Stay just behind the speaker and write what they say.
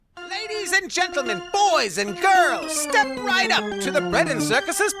Ladies and gentlemen, boys and girls, step right up to the Bread and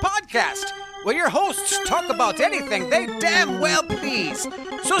Circuses podcast, where your hosts talk about anything they damn well please.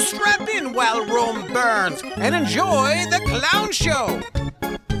 So strap in while Rome burns and enjoy the clown show.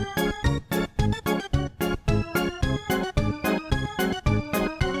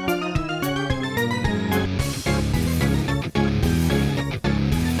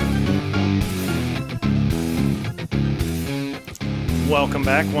 Welcome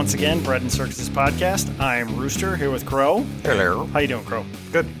back once again, Bread and Circuses podcast. I am Rooster here with Crow. Hello. How you doing, Crow?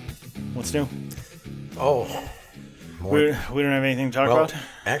 Good. What's new? Oh. We don't have anything to talk about?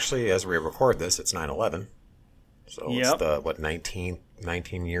 Actually, as we record this, it's 9/11. So Yep. it's the,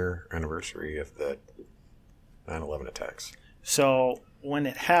 19-year anniversary of the 9/11 attacks. So when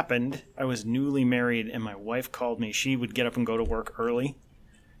it happened, I was newly married and my wife called me. She would get up and go to work early.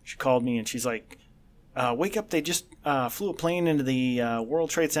 She called me and she's like, wake up, they just flew a plane into the World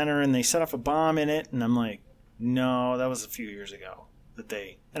Trade Center and they set off a bomb in it. And I'm like, no, that was a few years ago.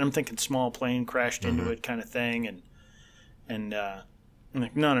 And I'm thinking small plane crashed into it kind of thing. And I'm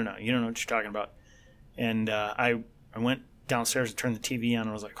like, no, you don't know what you're talking about. And I went downstairs and turned the TV on and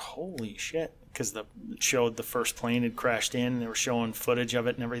I was like, holy shit. Because it showed the first plane had crashed in and they were showing footage of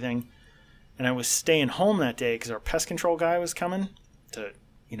it and everything. And I was staying home that day because our pest control guy was coming to,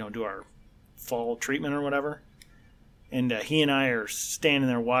 do our fall treatment or whatever. And he and I are standing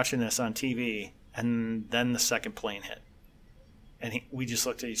there watching this on TV. And then the second plane hit. And we just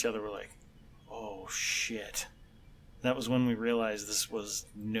looked at each other. We're like, oh, shit. That was when we realized this was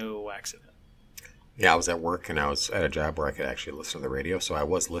no accident. Yeah, I was at work and I was at a job where I could actually listen to the radio. So I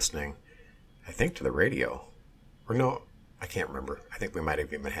was listening, I think, to the radio. Or no, I can't remember. I think we might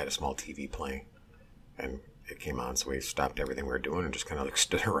have even had a small TV playing. And it came on, so we stopped everything we were doing and just kind of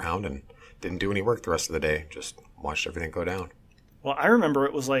stood around and didn't do any work the rest of the day. Just watched everything go down. Well, I remember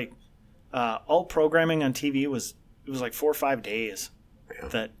it was like all programming on TV was like 4 or 5 days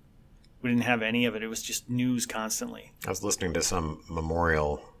that we didn't have any of it. It was just news constantly. I was listening to some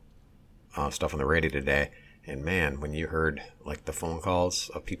memorial stuff on the radio today, and man, when you heard like the phone calls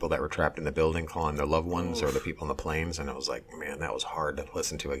of people that were trapped in the building calling their loved ones or the people in the planes, and it was like, man, that was hard to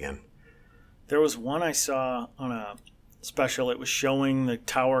listen to again. There was one I saw on a special. It was showing the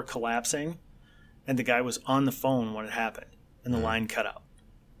tower collapsing, and the guy was on the phone when it happened, and the line cut out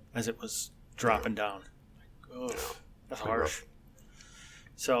as it was dropping down. Like, oh, that's harsh. Rough.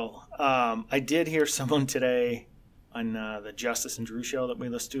 So I did hear someone today on the Justice and Drew show that we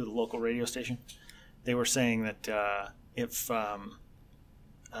listen to, the local radio station. They were saying that if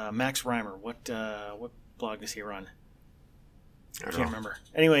Max Reimer, what blog does he run? I can't remember.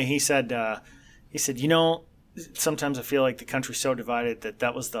 Anyway, he said, sometimes I feel like the country's so divided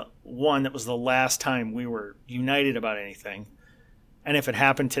that was the last time we were united about anything. And if it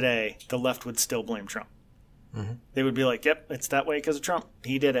happened today, the left would still blame Trump. Mm-hmm. They would be like, yep, it's that way because of Trump.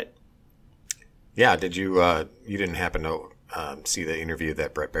 He did it. Yeah, did you you didn't happen to see the interview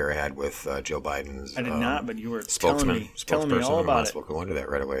that Bret Baier had with Joe Biden's I did not, but you were spokesperson telling me all about it. We'll go into that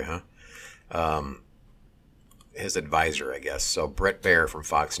right away, huh? His advisor, I guess. So Bret Baier from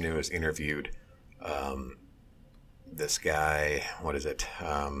Fox News interviewed this guy, what is it?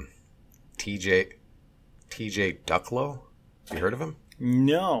 TJ Ducklo? Have you heard of him?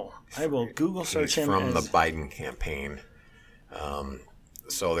 No. I will Google search him. He's from the Biden campaign.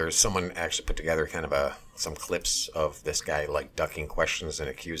 So there's someone actually put together kind of some clips of this guy like ducking questions and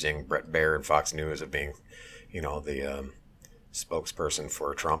accusing Bret Baier and Fox News of being, the spokesperson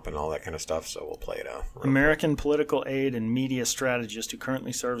for Trump and all that kind of stuff. So we'll play it out. American political aide and media strategist who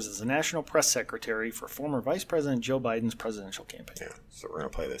currently serves as the national press secretary for former Vice President Joe Biden's presidential campaign. Yeah, so we're going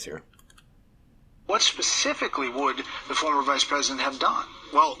to play this here. What specifically would the former vice president have done?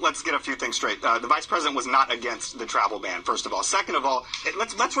 Well, let's get a few things straight. The vice president was not against the travel ban, first of all. Second of all,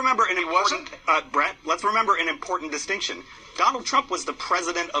 let's remember an important Brett. Let's remember an important distinction. Donald Trump was the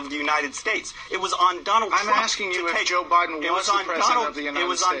president of the United States. It was on Donald Trump. I'm asking you if Joe Biden was the president of the United States. It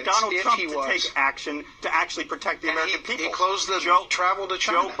was on Donald Trump to take action to actually protect the American people. He closed the travel to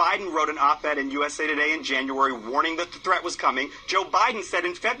China. Joe Biden wrote an op-ed in USA Today in January warning that the threat was coming. Joe Biden said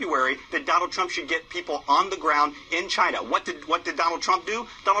in February that Donald Trump should get people on the ground in China. What did Donald Trump do?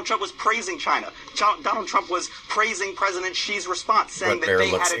 Donald Trump was praising China. Donald Trump was praising President Xi's response, saying that they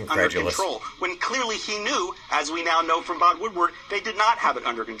had it under control. When clearly he knew, as we now know from Bob Woodward, they did not have it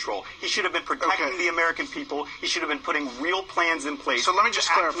under control. He should have been protecting the American people. He should have been putting real plans in place. So let me just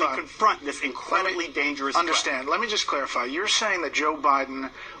clarify. Confront this incredibly dangerous threat. Let me just clarify. You're saying that Joe Biden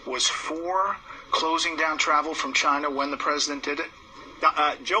was for closing down travel from China when the president did it?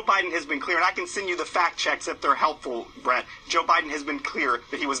 Joe Biden has been clear, and I can send you the fact checks if they're helpful, Brett. Joe Biden has been clear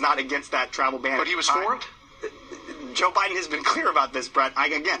that he was not against that travel ban. But he was for it? Joe Biden has been clear about this, Brett. I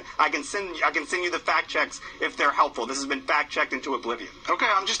can send you the fact checks if they're helpful. This has been fact checked into oblivion. Okay,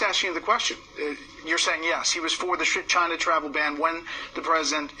 I'm just asking you the question. You're saying yes, he was for the China travel ban when the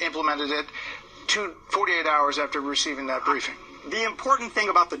president implemented it 48 hours after receiving that briefing. The important thing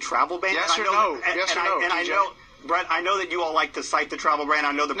about the travel ban, yes or no, I know, Brett, I know that you all like to cite the travel ban.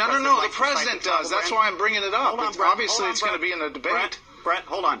 I know the president No, the president does. That's why I'm bringing it up. Obviously, it's going to be in the debate. Brett,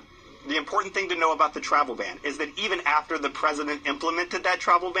 hold on. The important thing to know about the travel ban is that even after the president implemented that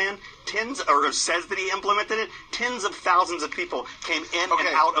travel ban, says that he implemented it, tens of thousands of people came in and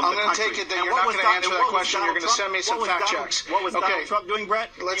out of the country. I'm going to take it that you're not going to answer that question. You're going to send me some fact checks. What was Donald Trump doing,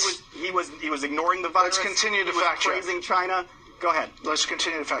 Brett? He was ignoring the virus. Let's continue to fact check. He was praising China. Go ahead. Let's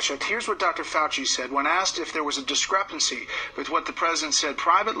continue to fact check. Here's what Dr. Fauci said when asked if there was a discrepancy with what the president said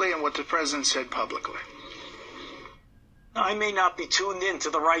privately and what the president said publicly. I may not be tuned in to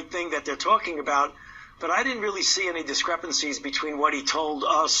the right thing that they're talking about, but I didn't really see any discrepancies between what he told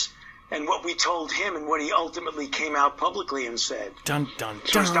us and what we told him and what he ultimately came out publicly and said. Dun, dun, dun.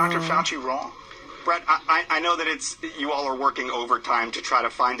 So is Dr. Fauci wrong? Brett, I know that you all are working overtime to try to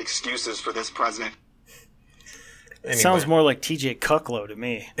find excuses for this president. Anyway. Sounds more like TJ Kucklow to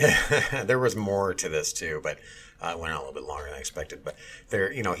me. There was more to this too, but it went on a little bit longer than I expected. But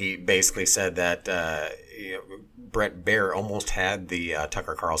there, he basically said that Brett Baer almost had the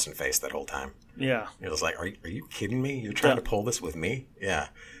Tucker Carlson face that whole time. Yeah, it was like, are you kidding me? You're trying to pull this with me? Yeah,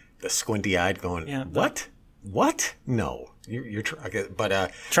 the squinty-eyed going, what? What? No, you're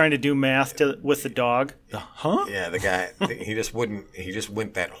trying to do math with the dog. Huh? Yeah, the guy he just wouldn't. He just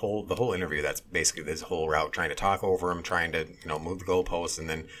went the whole interview. That's basically this whole route, trying to talk over him, trying to move the goalposts, and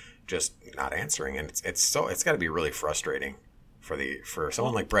then just not answering. And it's got to be really frustrating for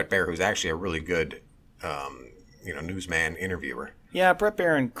someone like Brett Baer, who's actually a really good newsman interviewer. Yeah, Brett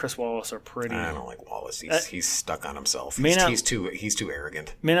Baer and Chris Wallace are pretty. I don't like Wallace. He's stuck on himself. He's too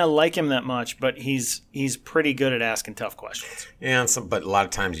arrogant. May not like him that much, but he's pretty good at asking tough questions. Yeah, but a lot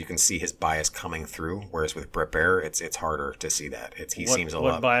of times you can see his bias coming through. Whereas with Brett Baer, it's harder to see that.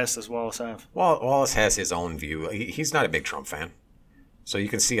 What bias does Wallace have? Well, Wallace has his own view. He's not a big Trump fan, so you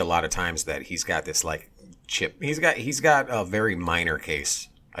can see a lot of times that he's got this like chip. He's got a very minor case.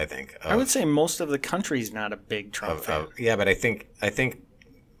 I think. I would say most of the country's not a big Trump fan. Yeah, but I think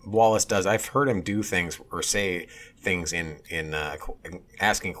Wallace does. I've heard him do things or say things in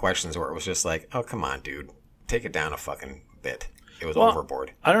asking questions where it was just like, oh, come on, dude. Take it down a fucking bit. It was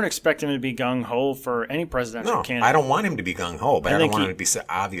overboard. I don't expect him to be gung-ho for any presidential candidate. I don't want him to be gung-ho, but I don't want him to be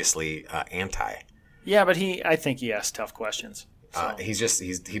obviously anti. Yeah, but I think he asks tough questions. So.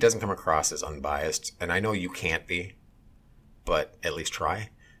 He doesn't come across as unbiased, and I know you can't be, but at least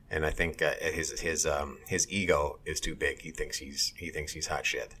try. And I think his ego is too big. He thinks he's hot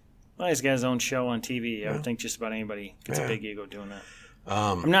shit. Well, he's got his own show on TV. I would think just about anybody gets a big ego doing that.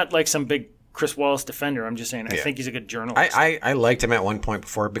 I'm not like some big Chris Wallace defender. I'm just saying I think he's a good journalist. I liked him at one point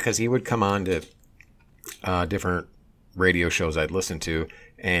before because he would come on to different radio shows I'd listen to,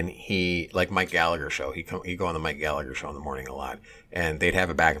 and he, like Mike Gallagher show, he'd go on the Mike Gallagher show in the morning a lot, and they'd have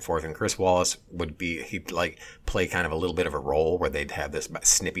a back and forth, and Chris Wallace he'd like play kind of a little bit of a role where they'd have this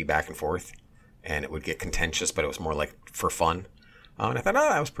snippy back and forth, and it would get contentious, but it was more like for fun. And I thought,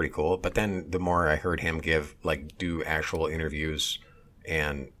 that was pretty cool. But then the more I heard him do actual interviews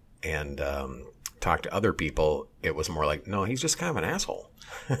and talk to other people, it was more like, no, he's just kind of an asshole.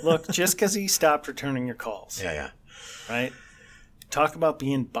 Look, just because he stopped returning your calls. Yeah. Right? Talk about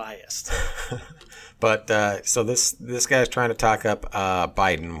being biased. But so this guy's trying to talk up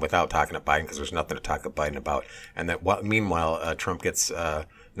Biden without talking up Biden because there's nothing to talk up Biden about. And that meanwhile, Trump gets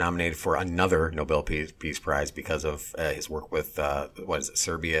nominated for another Nobel Peace Prize because of his work with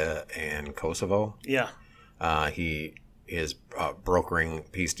Serbia and Kosovo. Yeah. He is brokering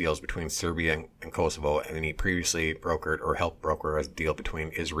peace deals between Serbia and Kosovo, and he previously brokered or helped broker a deal between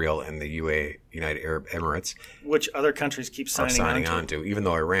Israel and the United Arab Emirates, which other countries keep signing on to, even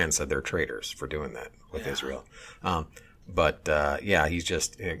though Iran said they're traitors for doing that with Israel. But he's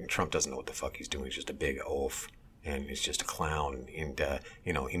just Trump doesn't know what the fuck he's doing. He's just a big oaf, and he's just a clown, and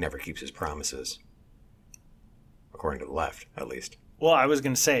he never keeps his promises, according to the left, at least. Well, I was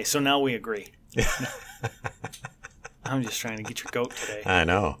going to say, so now we agree. I'm just trying to get your goat today. I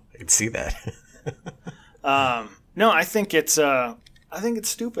know. I can see that. No, I think it's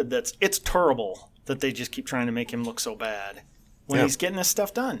stupid. It's terrible that they just keep trying to make him look so bad when he's getting this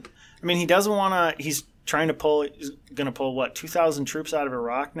stuff done. I mean, he doesn't want to. He's going to pull what, 2,000 troops out of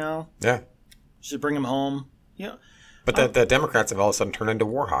Iraq now? Yeah. Just bring them home. Yeah. But the Democrats have all of a sudden turned into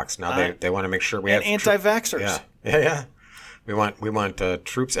war hawks. Now they want to make sure we have anti-vaxxers. Yeah. We want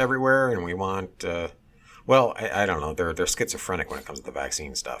troops everywhere, and we want. Well, I don't know. They're schizophrenic when it comes to the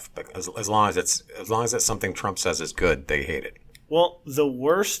vaccine stuff. But as long as it's something Trump says is good, they hate it. Well, the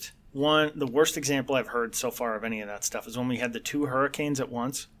worst example I've heard so far of any of that stuff is when we had the 2 hurricanes at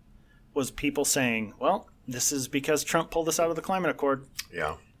once. Was people saying, "Well, this is because Trump pulled us out of the climate accord."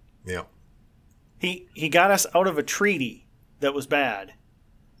 Yeah. He got us out of a treaty that was bad.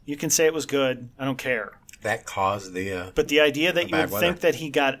 You can say it was good. I don't care. That caused the. But the idea that you would weather. think that he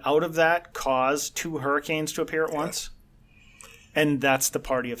got out of that caused 2 hurricanes to appear at once, and that's the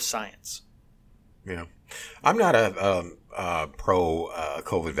party of science. Yeah, I'm not a pro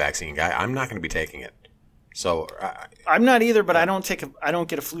COVID vaccine guy. I'm not going to be taking it. So I'm not either, but I don't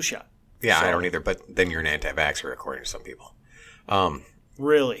get a flu shot. Yeah, So- I don't either. But then you're an anti-vaxxer, according to some people.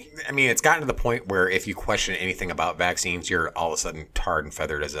 Really? I mean, it's gotten to the point where if you question anything about vaccines, you're all of a sudden tarred and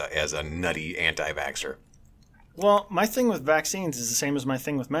feathered as a nutty anti-vaxxer. Well, my thing with vaccines is the same as my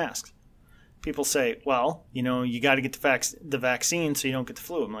thing with masks. People say, well, you got to get the vaccine so you don't get the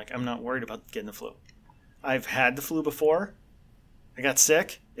flu. I'm like, I'm not worried about getting the flu. I've had the flu before. I got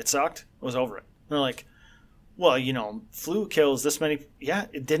sick. It sucked. I was over it. And they're like, well, flu kills this many. Yeah,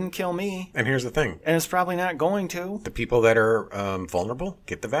 it didn't kill me. And here's the thing. And it's probably not going to. The people that are vulnerable,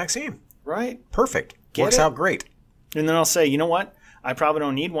 get the vaccine. Right. Perfect. Get Works it. out great. And then I'll say, you know what? I probably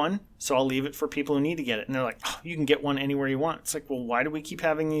don't need one, so I'll leave it for people who need to get it. And they're like, oh, you can get one anywhere you want. It's like, well, why do we keep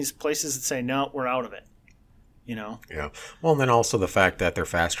having these places that say, no, we're out of it? Yeah. Well, and then also the fact that they're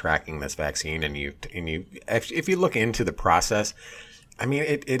fast tracking this vaccine, and if you look into the process, I mean,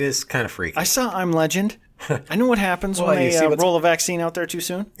 it is kind of freaky. I saw I'm Legend. I know what happens when they roll a vaccine out there too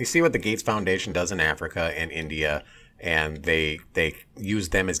soon. You see what the Gates Foundation does in Africa and India, and they use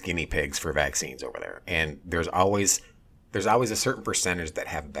them as guinea pigs for vaccines over there. And there's always a certain percentage that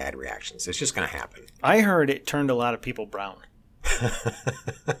have bad reactions. It's just going to happen. I heard it turned a lot of people brown.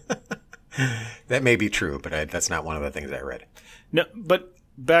 That may be true, but that's not one of the things I read. No, but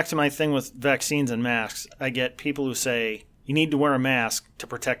back to my thing with vaccines and masks, I get people who say you need to wear a mask to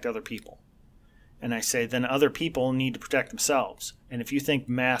protect other people. And I say then other people need to protect themselves. And if you think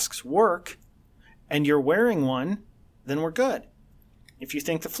masks work and you're wearing one, then we're good. If you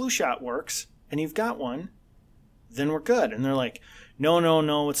think the flu shot works and you've got one, then we're good. And they're like,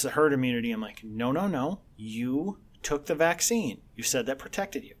 no, it's the herd immunity. I'm like, no. You took the vaccine. You said that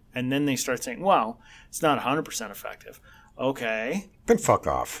protected you. And then they start saying, well, it's not 100% effective. Okay. Then fuck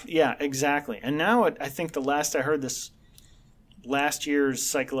off. Yeah, exactly. And now I think the last I heard this, last year's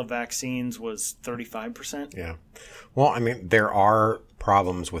cycle of vaccines was 35%. Yeah. Well, I mean, there are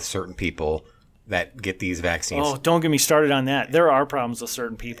problems with certain people that get these vaccines. Oh, don't get me started on that. There are problems with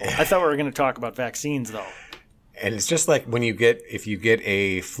certain people. I thought we were going to talk about vaccines, though. And it's just like if you get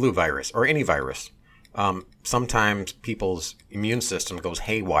a flu virus or any virus, sometimes people's immune system goes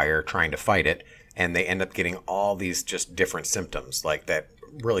haywire trying to fight it, and they end up getting all these just different symptoms like that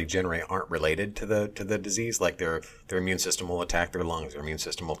really generally aren't related to the disease. Like their immune system will attack their lungs, their immune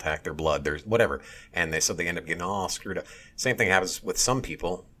system will attack their blood, there's whatever, and so they end up getting all screwed up. Same thing happens with some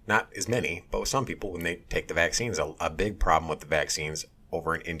people, not as many, but with some people when they take the vaccines. A big problem with the vaccines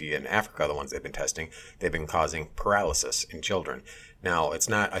over in India and Africa, the ones they've been testing, they've been causing paralysis in children. Now, it's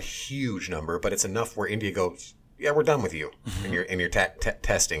not a huge number, but it's enough where India goes, yeah, we're done with you in your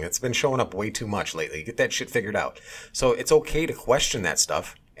testing. It's been showing up way too much lately. Get that shit figured out. So it's okay to question that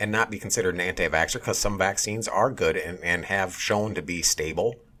stuff and not be considered an anti-vaxxer, because some vaccines are good and have shown to be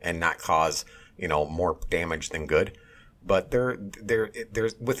stable and not cause, more damage than good. But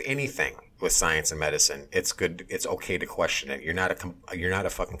there's with anything with science and medicine, it's good. It's okay to question it. You're not a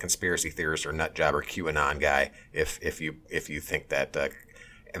fucking conspiracy theorist or nut job or QAnon guy if you think that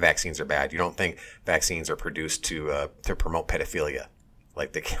vaccines are bad. You don't think vaccines are produced to promote pedophilia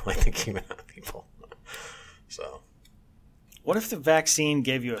like the QAnon people. So, what if the vaccine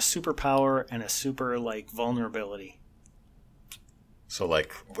gave you a superpower and a super vulnerability? So you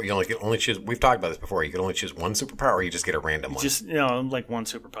can only choose. We've talked about this before. You can only choose one superpower, or you just get a random one. Just one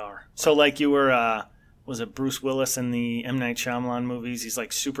superpower. So you were, was it Bruce Willis in the M. Night Shyamalan movies? He's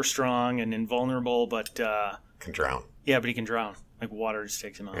super strong and invulnerable, but can drown. Yeah, but he can drown. Water just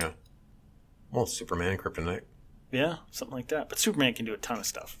takes him out. Yeah. Well, Superman, Kryptonite. Yeah, something like that. But Superman can do a ton of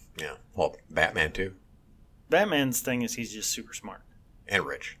stuff. Yeah. Well, Batman too. Batman's thing is he's just super smart and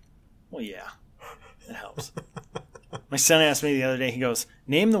rich. Well, yeah, it helps. My son asked me the other day, he goes,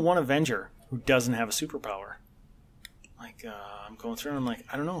 name the one Avenger who doesn't have a superpower. I'm going through and I'm like,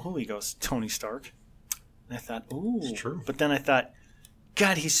 I don't know who. He goes, Tony Stark. And I thought, ooh. It's true. But then I thought,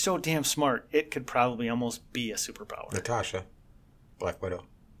 God, he's so damn smart. It could probably almost be a superpower. Natasha, Black Widow.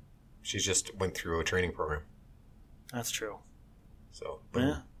 She just went through a training program. That's true. So,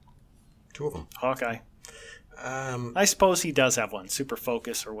 Yeah. 2 of them. Hawkeye. I suppose he does have one. Super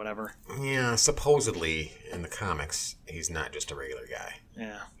focus or whatever. Yeah, supposedly in the comics, he's not just a regular guy.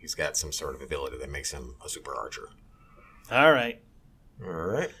 Yeah. He's got some sort of ability that makes him a super archer. All right. All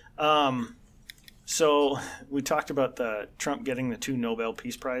right. So we talked about the Trump getting the 2 Nobel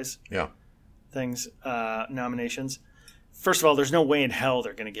Peace Prize things, nominations. First of all, there's no way in hell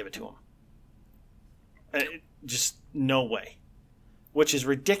they're going to give it to him. Just no way. Which is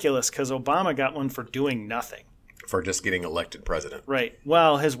ridiculous because Obama got one for doing nothing. For just getting elected president. Right.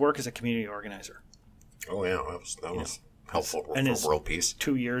 Well, his work as a community organizer. Oh, yeah. That was helpful for his world peace.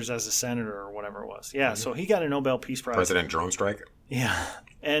 2 years as a senator or whatever it was. Yeah, so he got a Nobel Peace Prize. President drone strike? Yeah.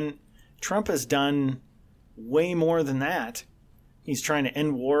 And Trump has done way more than that. He's trying to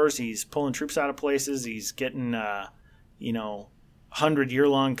end wars. He's pulling troops out of places. He's getting,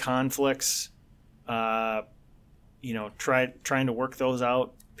 100-year-long conflicts, trying to work those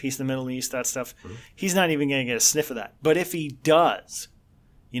out, peace in the Middle East, that stuff. Mm-hmm. He's not even going to get a sniff of that. But if he does,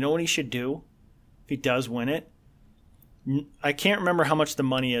 you know what he should do? If he does win it, I can't remember how much the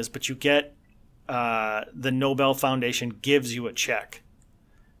money is, but you get the Nobel Foundation gives you a check.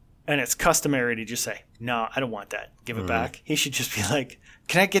 And it's customary to just say, no, I don't want that. Give it back. He should just be like,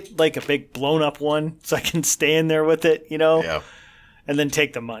 can I get like a big blown up one so I can stay in there with it, Yeah. And then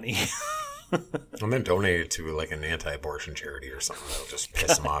take the money. And then donate it to like an anti-abortion charity or something. That'll just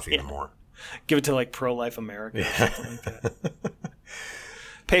piss him off even more. Give it to like Pro-Life America or something like that.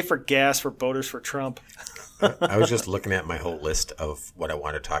 Pay for gas for voters for Trump. I was just looking at my whole list of what I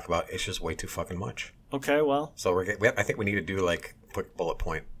want to talk about. It's just way too fucking much. Okay, well. So I think we need to do like quick bullet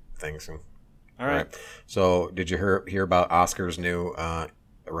point things. All right. So did you hear about Oscar's new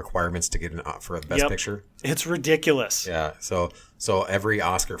requirements to get for the Best Picture? It's ridiculous. Yeah. So every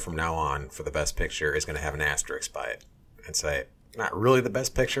Oscar from now on for the Best Picture is going to have an asterisk by it and say not really the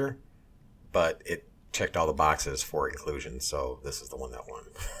Best Picture, but it checked all the boxes for inclusion. So this is the one that won.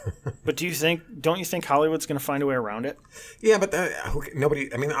 But don't you think Hollywood's going to find a way around it? Yeah, but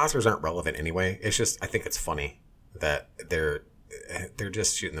nobody. I mean, the Oscars aren't relevant anyway. It's just I think it's funny that they're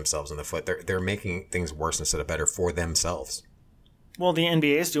just shooting themselves in the foot. They're making things worse instead of better for themselves. Well, the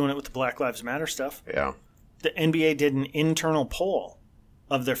NBA is doing it with the Black Lives Matter stuff. Yeah. The NBA did an internal poll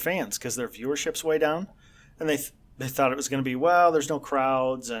of their fans because their viewership's way down, and they thought it was going to be, well, there's no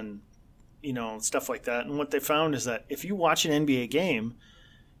crowds and stuff like that. And what they found is that if you watch an NBA game,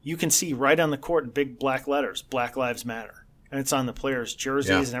 you can see right on the court in big black letters, Black Lives Matter, and it's on the players'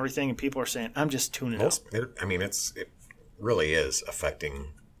 jerseys and everything. And people are saying, "I'm just tuning out." I mean, it really is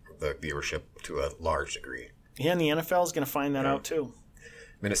affecting the viewership to a large degree. Yeah, and the NFL is going to find that out too.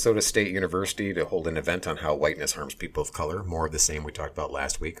 Minnesota State University to hold an event on how whiteness harms people of color. More of the same we talked about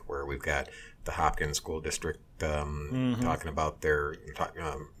last week, where we've got the Hopkins School District talking about their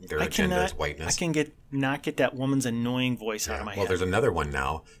agenda is whiteness. I can not get that woman's annoying voice out of my head. Well, there's another one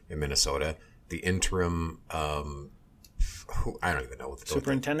now in Minnesota. The interim, I don't even know what the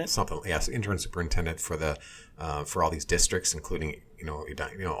superintendent. Interim superintendent for for all these districts, including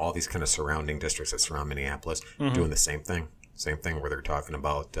all these kind of surrounding districts that surround Minneapolis, doing the same thing. Same thing where they're talking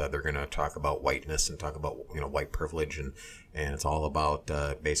about they're going to talk about whiteness and talk about white privilege and it's all about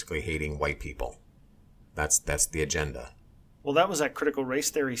basically hating white people. That's the agenda. Well, that was that critical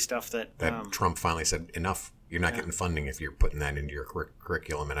race theory stuff that Trump finally said enough. You're not getting funding if you're putting that into your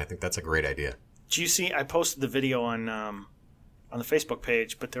curriculum, and I think that's a great idea. Do you see? I posted the video on the Facebook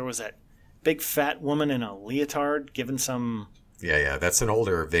page, but there was that big fat woman in a leotard giving some. Yeah, that's an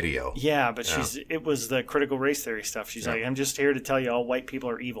older video. Yeah, but it was the critical race theory stuff. She's like, I'm just here to tell you all white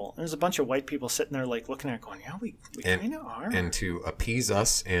people are evil. And there's a bunch of white people sitting there like looking at it going, yeah, we kind of are. And to appease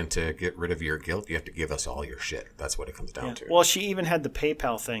us and to get rid of your guilt, you have to give us all your shit. That's what it comes down to. Well, she even had the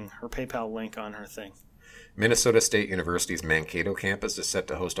PayPal thing, her PayPal link on her thing. Minnesota State University's Mankato campus is set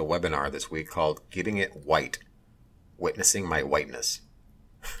to host a webinar this week called Getting It White, Witnessing My Whiteness.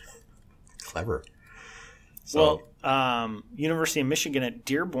 Clever. So, University of Michigan at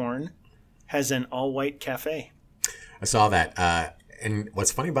Dearborn has an all-white cafe. I saw that. And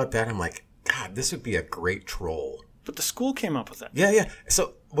what's funny about that, I'm like, God, this would be a great troll. But the school came up with that. Yeah.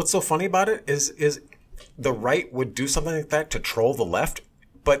 So what's so funny about it is the right would do something like that to troll the left,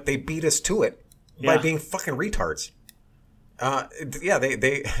 but they beat us to it by being fucking retards.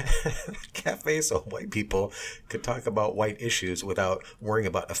 They cafe so white people could talk about white issues without worrying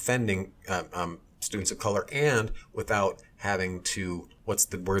about offending students of color and without having to, what's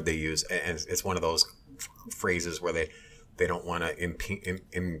the word they use? And it's one of those phrases where they don't want to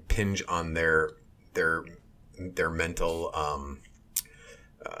impinge on their mental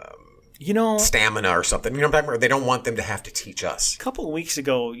stamina or something. You know what I'm talking about? They don't want them to have to teach us. A couple of weeks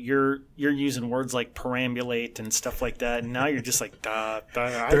ago, you're using words like perambulate and stuff like that, and now you're just like,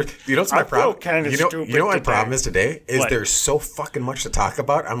 You know what's my problem? Kind of stupid. You know what my problem is today? Is What? there's so fucking much to talk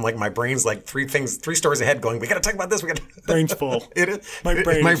about. I'm like, my brain's like three stories ahead going, we got to talk about this. We got Brain's full. It is.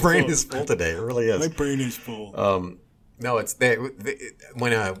 My brain is full. Today. It really is. My brain is full. No, it's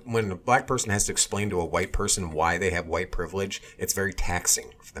when a black person has to explain to a white person why they have white privilege, it's very taxing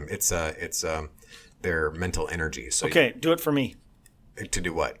for them. It's their mental energy. So Okay, do it for me. to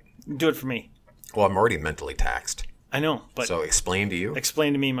do what? Do it for me. Well, I'm already mentally taxed. I know, but So explain to you.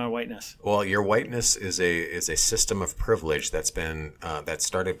 explain to me my whiteness. Well, your whiteness is a system of privilege that's been that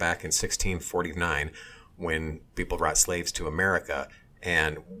started back in 1649 when people brought slaves to America,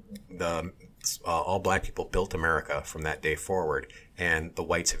 and all black people built America from that day forward, and the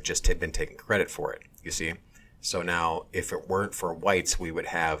whites have just been taking credit for it. You see, so now if it weren't for whites, we would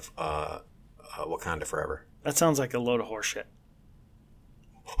have Wakanda forever. That sounds like a load of horseshit.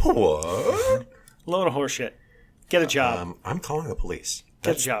 What? Load of horseshit. Get a job. I'm calling the police.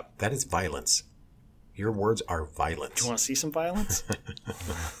 Get a job. That is violence. Your words are violence. Do you want to see some violence?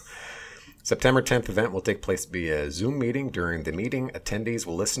 September 10th event will take place via Zoom meeting. During the meeting, attendees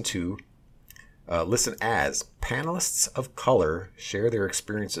will listen as panelists of color share their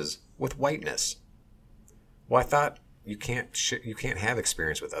experiences with whiteness. Well, I thought you can't have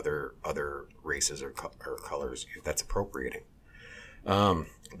experience with other races or colors. That's appropriating.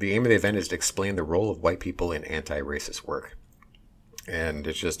 The aim of the event is to explain the role of white people in anti-racist work. And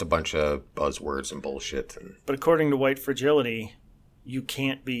it's just a bunch of buzzwords and bullshit. But according to White Fragility, you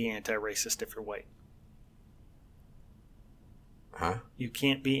can't be anti-racist if you're white. Huh? You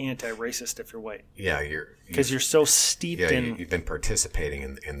can't be anti-racist if you're white. Yeah, because you're so steeped in. You've been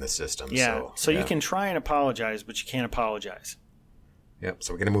participating in the system. Yeah, so you can try and apologize, but you can't apologize. Yep.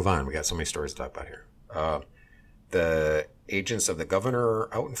 So we're gonna move on. We got so many stories to talk about here. The agents of the governor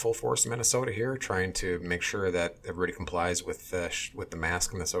are out in full force in Minnesota here, trying to make sure that everybody complies with the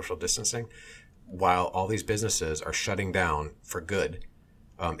mask and the social distancing, while all these businesses are shutting down for good.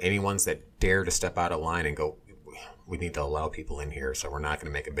 Any ones that dare to step out of line and go, we need to allow people in here, so we're not going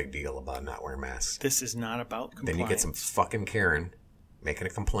to make a big deal about not wearing masks. This is not about compliance. Then you get some fucking Karen making a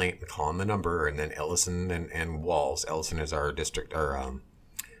complaint and calling the number, and then Ellison and Walls. Ellison is our district, or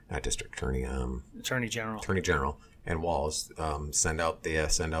not district attorney, Attorney General. Attorney General, and Walls send out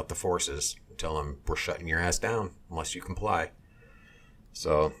the forces, tell them we're shutting your ass down unless you comply.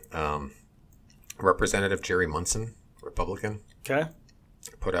 So, Representative Jerry Munson, Republican, Okay.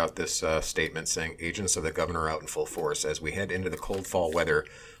 put out this statement saying, agents of the governor are out in full force. As we head into the cold fall weather,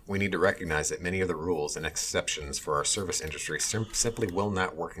 we need to recognize that many of the rules and exceptions for our service industry simply will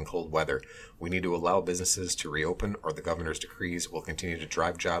not work in cold weather. We need to allow businesses to reopen, or the governor's decrees will continue to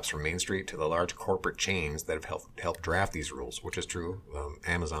drive jobs from Main Street to the large corporate chains that have helped draft these rules, which is true.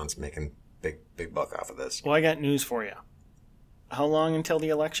 Amazon's making big buck off of this. Well, I got news for you. How long until the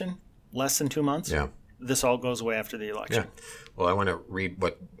election? Less than 2 months? Yeah. This all goes away after the election. Yeah. Well, I want to read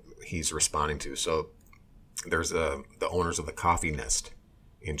what he's responding to. So there's the owners of the Coffee Nest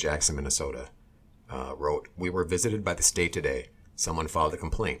in Jackson, Minnesota, wrote, "We were visited by the state today. Someone filed a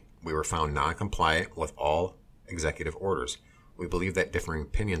complaint. We were found non-compliant with all executive orders. We believe that differing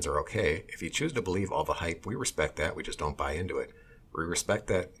opinions are okay. If you choose to believe all the hype, we respect that. We just don't buy into it. We respect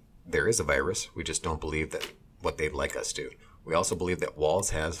that there is a virus. We just don't believe that what they'd like us to. We also believe that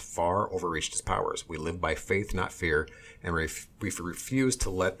Walls has far overreached his powers. We live by faith, not fear, and we refuse to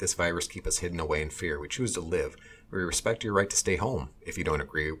let this virus keep us hidden away in fear. We choose to live. We respect your right to stay home if you don't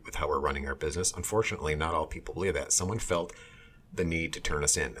agree with how we're running our business. Unfortunately, not all people believe that. Someone felt the need to turn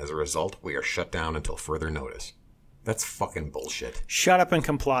us in. As a result, we are shut down until further notice." That's fucking bullshit. Shut up and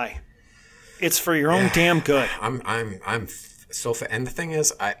comply. It's for your own damn good. And the thing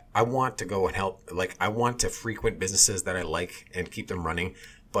is, I want to go and help. Like, I want to frequent businesses that I like and keep them running,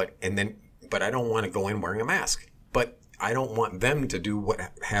 but I don't want to go in wearing a mask. But I don't want them to do what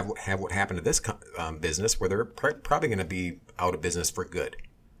happened to this business, where they're probably going to be out of business for good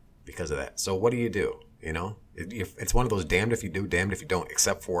because of that. So what do? You know, it's one of those damned if you do, damned if you don't.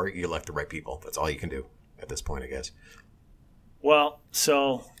 Except for you elect the right people. That's all you can do at this point, I guess. Well,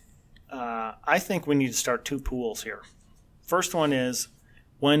 so I think we need to start two pools here. First one is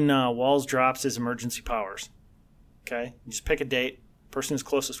when Walls drops his emergency powers. Okay? You just pick a date. Person who's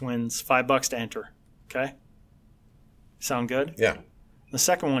closest wins. $5 to enter. Okay? Sound good? Yeah. The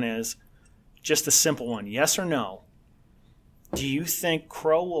second one is just a simple one. Yes or no? Do you think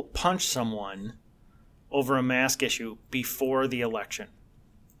Crow will punch someone over a mask issue before the election?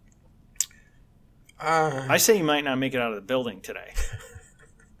 I say you might not make it out of the building today.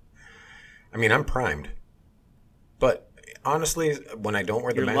 I mean, I'm primed. But honestly, when I don't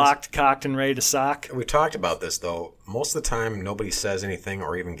wear the You're mask... locked, cocked, and ready to sock? We talked about this, though. Most of the time, nobody says anything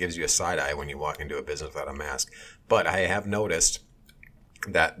or even gives you a side eye when you walk into a business without a mask. But I have noticed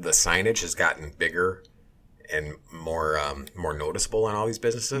that the signage has gotten bigger and more noticeable on all these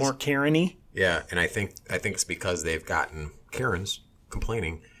businesses. More Karen-y? Yeah, and I think it's because they've gotten Karens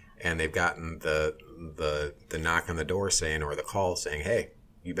complaining, and they've gotten the knock on the door saying, or the call saying, hey,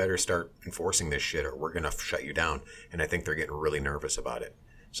 you better start enforcing this shit or we're going to shut you down. And I think they're getting really nervous about it.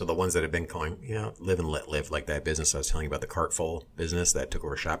 So the ones that have been calling, live and let live, like that business I was telling you about, the Cartful business that took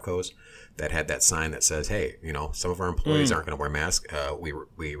over Shopko's, that had that sign that says, hey, some of our employees aren't going to wear masks.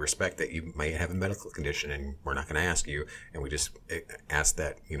 We respect that you may have a medical condition and we're not going to ask you. And we just ask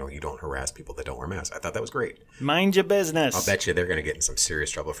that, you don't harass people that don't wear masks. I thought that was great. Mind your business. I'll bet you they're going to get in some serious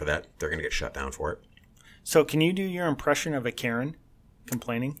trouble for that. They're going to get shut down for it. So can you do your impression of a Karen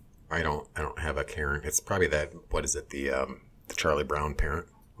complaining? I don't have a Karen. It's probably that, what is it, the Charlie Brown parent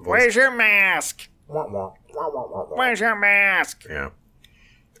voice. Where's your mask? Where's your mask? Yeah.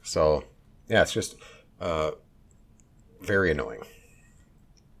 So, yeah, it's just very annoying.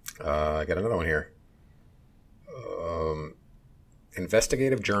 I got another one here.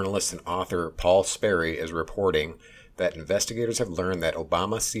 Investigative journalist and author Paul Sperry is reporting that investigators have learned that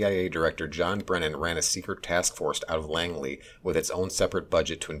Obama CIA Director John Brennan ran a secret task force out of Langley with its own separate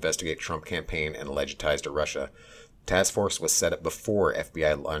budget to investigate Trump campaign and alleged ties to Russia. Task force was set up before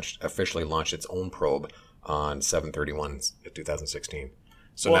FBI officially launched its own probe on 7/31/2016.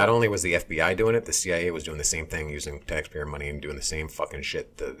 So not only was the FBI doing it, the CIA was doing the same thing, using taxpayer money and doing the same fucking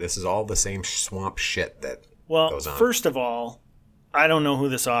shit. This is all the same swamp shit that goes on. First of all, I don't know who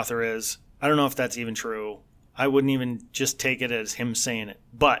this author is. I don't know if that's even true. I wouldn't even just take it as him saying it.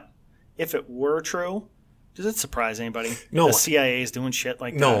 But if it were true, does it surprise anybody? No. The CIA is doing shit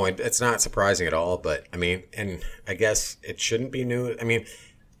like that? No, it's not surprising at all. But, I mean, and I guess it shouldn't be new. I mean,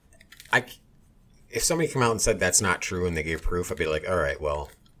 if somebody came out and said that's not true and they gave proof, I'd be like, all right, well,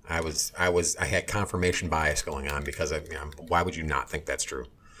 I had confirmation bias going on because why would you not think that's true?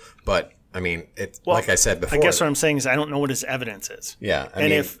 But, I mean, like I said before. I guess what I'm saying is I don't know what his evidence is. Yeah, I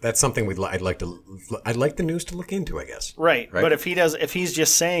mean, if that's something I'd like the news to look into, I guess. Right. But if he's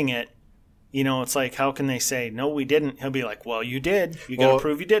just saying it, it's like, how can they say, no, we didn't? He'll be like, well, you did. You got to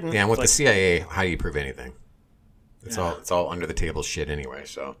prove you didn't. Yeah, and with the CIA, how do you prove anything? It's all under the table shit anyway.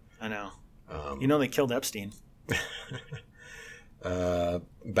 So I know. They killed Epstein.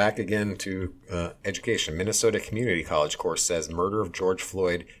 Back again to education. Minnesota Community College course says murder of George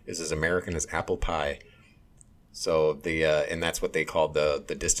Floyd is as American as apple pie. So and that's what they call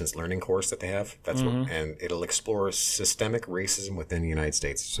the distance learning course that they have. That's and it'll explore systemic racism within the United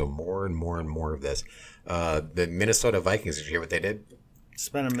States. So more and more and more of this. The Minnesota Vikings, did you hear what they did?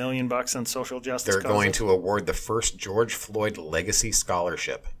 Spent $1 million on social justice. They're going to award the first George Floyd Legacy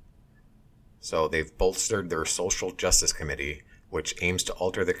Scholarship. So they've bolstered their social justice committee, which aims to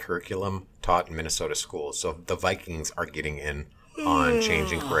alter the curriculum taught in Minnesota schools. So the Vikings are getting in on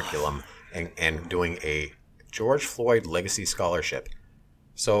changing curriculum and doing a George Floyd Legacy Scholarship.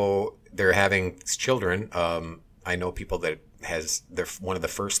 So they're having children. I know people that they're one of the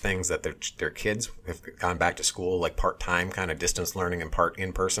first things that their kids have gone back to school, like part-time kind of distance learning and part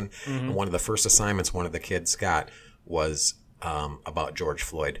in person. And one of the first assignments one of the kids got was about George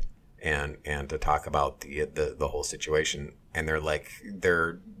Floyd and to talk about the whole situation. And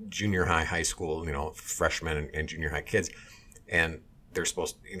they're junior high school, freshmen and junior high kids. And they're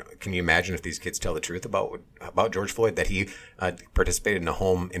supposed to, can you imagine if these kids tell the truth about George Floyd, that he participated in a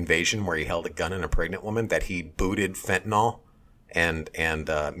home invasion where he held a gun on a pregnant woman, that he booted fentanyl and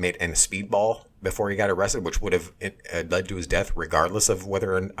made a speedball before he got arrested, which would have led to his death regardless of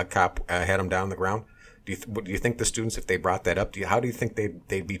whether a cop had him down on the ground? Do you think the students, if they brought that up, how do you think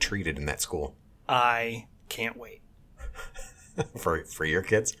they'd be treated in that school? I can't wait. For your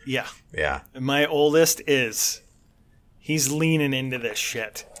kids? Yeah. Yeah. My oldest he's leaning into this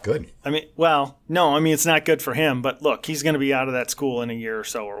shit. Good. I mean, well, no, I mean, it's not good for him, but look, he's going to be out of that school in a year or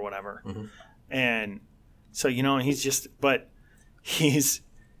so or whatever. Mm-hmm. And so,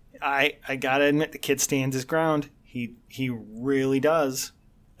 I got to admit, the kid stands his ground. He really does.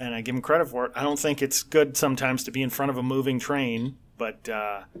 And I give him credit for it. I don't think it's good sometimes to be in front of a moving train, but,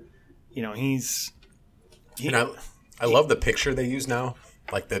 I love the picture they use now,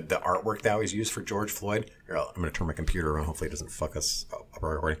 like the artwork they always use for George Floyd. Here, I'm going to turn my computer around. Hopefully it doesn't fuck us up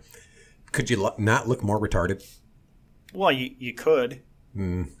our recording. Could you not look more retarded? Well, you could.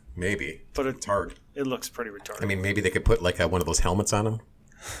 Me Maybe. But it's hard. It looks pretty retarded. I mean, maybe they could put like one of those helmets on them.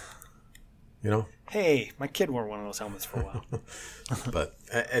 You know? Hey, my kid wore one of those helmets for a while. But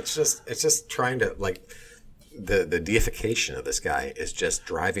it's just trying to, like, the deification of this guy is just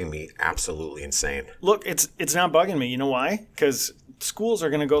driving me absolutely insane. Look, it's not bugging me. You know why? Because schools are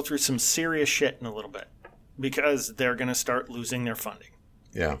going to go through some serious shit in a little bit because they're going to start losing their funding.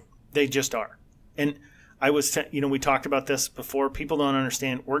 Yeah. They just are. And we talked about this before. People don't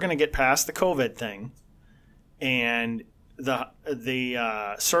understand. We're going to get past the COVID thing, and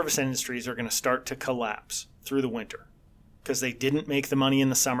the service industries are going to start to collapse through the winter because they didn't make the money in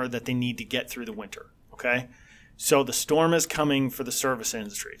the summer that they need to get through the winter. Okay? So the storm is coming for the service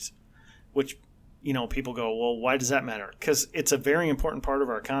industries, which, people go, well, why does that matter? Because it's a very important part of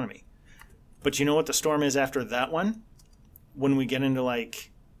our economy. But you know what the storm is after that one? When we get into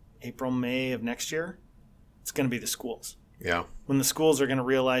like April, May of next year, it's going to be the schools. Yeah. When the schools are going to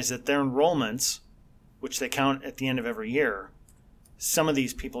realize that their enrollments, which they count at the end of every year, some of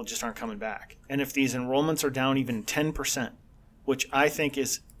these people just aren't coming back. And if these enrollments are down even 10%, which I think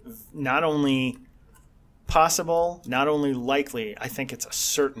is not only possible, not only likely, I think it's a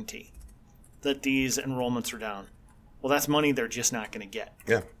certainty that these enrollments are down. Well, that's money they're just not going to get.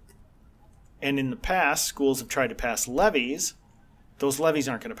 Yeah. And in the past, schools have tried to pass levies. Those levies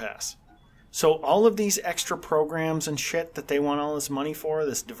aren't going to pass. So all of these extra programs and shit that they want all this money for,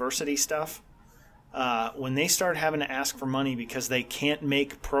 this diversity stuff, when they start having to ask for money because they can't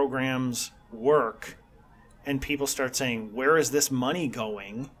make programs work, and people start saying, where is this money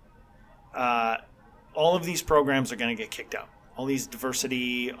going? All of these programs are going to get kicked out. All these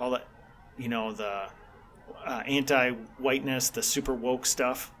diversity, all that, the anti-whiteness, the super woke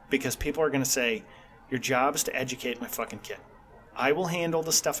stuff, because people are going to say, your job is to educate my fucking kid. I will handle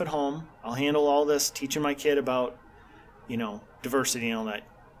the stuff at home. I'll handle all this, teaching my kid about, diversity and all that.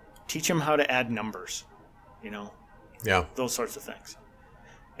 Teach him how to add numbers, Yeah. those sorts of things.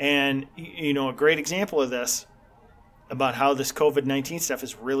 And, a great example of this, about how this COVID-19 stuff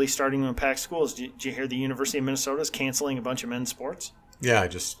is really starting to impact schools. Did you hear the University of Minnesota is canceling a bunch of men's sports? Yeah,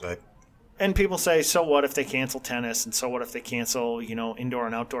 And people say, so what if they cancel tennis? And so what if they cancel, indoor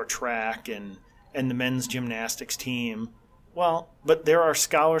and outdoor track and the men's gymnastics team? Well, but there are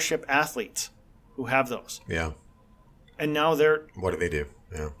scholarship athletes who have those. Yeah. And now what do they do?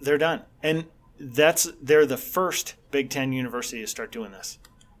 Yeah. They're done. And they're the first Big Ten university to start doing this.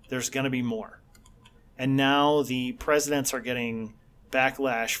 There's going to be more. And now the presidents are getting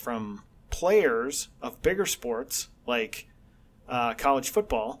backlash from players of bigger sports like college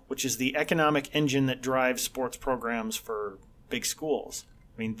football, which is the economic engine that drives sports programs for big schools.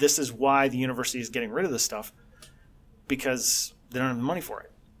 I mean, this is why the university is getting rid of this stuff, because they don't have the money for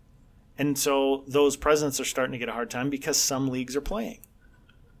it. And so those presidents are starting to get a hard time because some leagues are playing.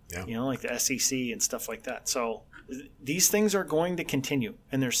 Yeah. Like the SEC and stuff like that. So these things are going to continue,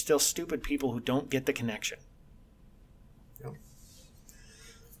 and there's still stupid people who don't get the connection. Yeah.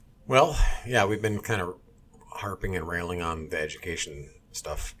 Well, yeah, we've been kind of harping and railing on the education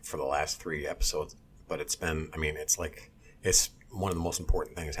stuff for the last 3 episodes, but it's one of the most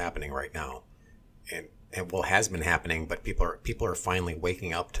important things happening right now. And has been happening, but people are finally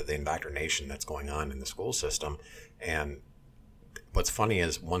waking up to the indoctrination that's going on in the school system. And what's funny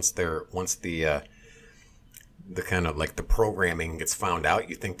is once the kind of like the programming gets found out,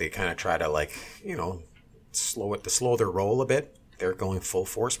 you think they kind of try to slow their roll a bit. They're going full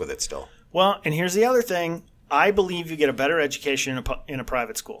force with it still. Well, and here's the other thing. I believe you get a better education in a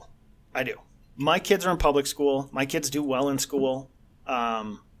private school. I do. My kids are in public school. My kids do well in school.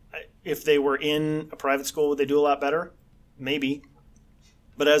 If they were in a private school, would they do a lot better? Maybe.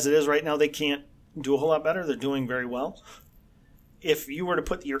 But as it is right now, they can't do a whole lot better. They're doing very well. If you were to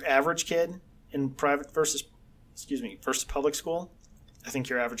put your average kid in private versus public school, I think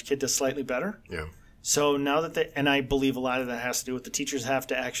your average kid does slightly better. Yeah. So now that and I believe a lot of that has to do with the teachers have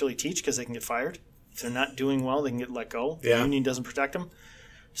to actually teach because they can get fired. If they're not doing well, they can get let go. Yeah. The union doesn't protect them.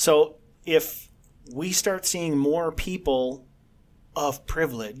 So if we start seeing more people of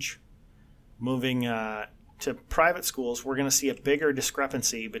privilege moving to private schools, we're going to see a bigger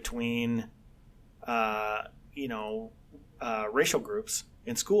discrepancy between, racial groups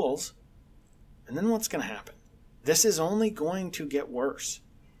in schools. And then what's going to happen? This is only going to get worse.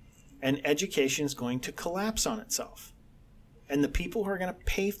 And education is going to collapse on itself. And the people who are going to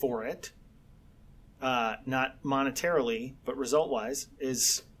pay for it, not monetarily, but result-wise,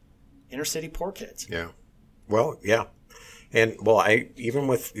 is inner-city poor kids. Yeah. Well, yeah. And well,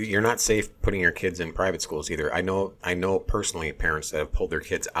 you're not safe putting your kids in private schools either. I know personally parents that have pulled their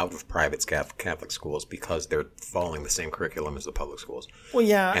kids out of private Catholic schools because they're following the same curriculum as the public schools. Well,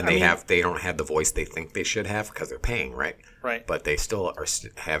 yeah, and they don't have the voice they think they should have because they're paying, right? Right. But they still are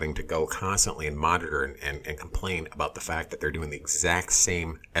having to go constantly and monitor and complain about the fact that they're doing the exact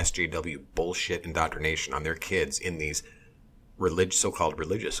same SJW bullshit indoctrination on their kids in these so-called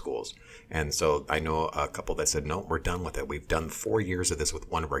religious schools. And so I know a couple that said, no, we're done with it. We've done 4 years of this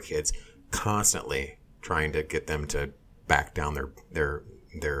with one of our kids, constantly trying to get them to back down their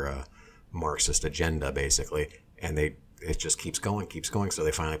Marxist agenda, basically. And it just keeps going. So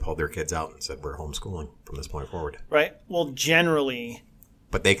they finally pulled their kids out and said, we're homeschooling from this point forward. Right. Well, generally.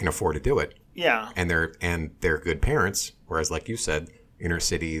 But they can afford to do it. Yeah. And they're good parents. Whereas, like you said, inner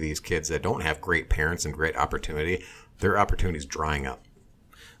city, these kids that don't have great parents and great opportunity, their opportunity is drying up.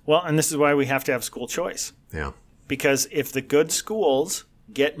 Well, and this is why we have to have school choice. Yeah. Because if the good schools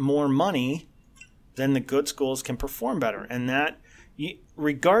get more money, then the good schools can perform better. And that,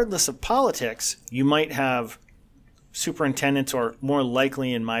 regardless of politics, you might have superintendents or more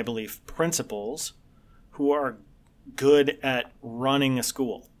likely, in my belief, principals who are good at running a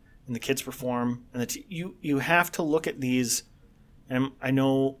school. And the kids perform. And you have to look at these, and I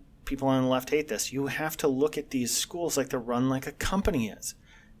know people on the left hate this, you have to look at these schools like they're run like a company is.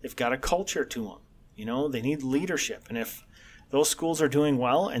 They've got a culture to them. You know, they need leadership. And if those schools are doing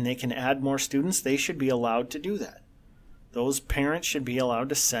well and they can add more students, they should be allowed to do that. Those parents should be allowed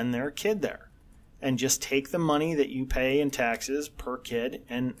to send their kid there and just take the money that you pay in taxes per kid,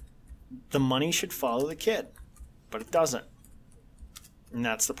 and the money should follow the kid. But it doesn't. And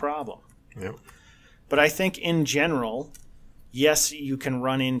that's the problem. Yep. But I think in general, yes, you can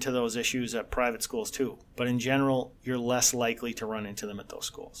run into those issues at private schools too. But in general, you're less likely to run into them at those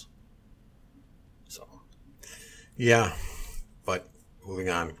schools. So. Yeah. But moving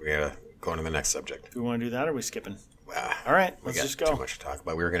on, we got to go on to the next subject. Do we want to do that, or are we skipping? All right, let's just go. Too much to talk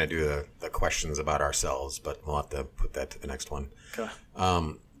about. We were going to do the questions about ourselves, but we'll have to put that to the next one. Okay.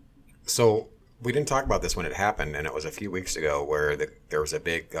 So we didn't talk about this when it happened, and it was a few weeks ago where there was a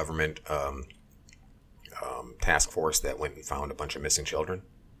big government task force that went and found a bunch of missing children.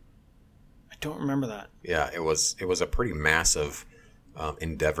 I don't remember that. Yeah, it was a pretty massive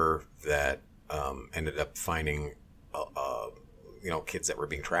endeavor that ended up finding kids that were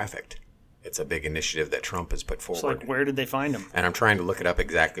being trafficked. It's a big initiative that Trump has put forward. So, like, where did they find them? And I'm trying to look it up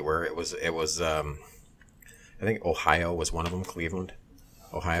exactly where it was. It was, I think Ohio was one of them, Cleveland,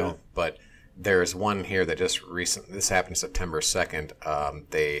 Ohio. Okay. But there's one here that just this happened September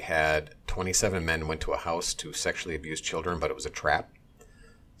 2nd. They had 27 men went to a house to sexually abuse children, but it was a trap.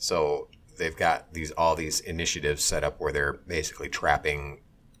 So they've got all these initiatives set up where they're basically trapping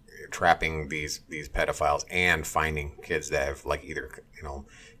these pedophiles and finding kids that have either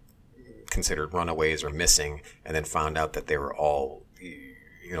considered runaways or missing, and then found out that they were all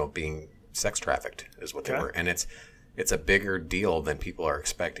being sex trafficked is what they were. And it's a bigger deal than people are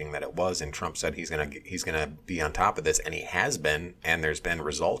expecting that it was. And Trump said he's gonna be on top of this, and he has been. And there's been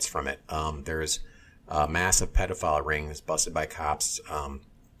results from it. There's massive pedophile rings busted by cops.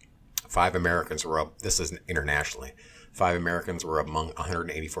 5 Americans were up. This is internationally. 5 Americans were among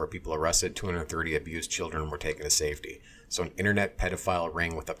 184 people arrested. 230 abused children were taken to safety. So an internet pedophile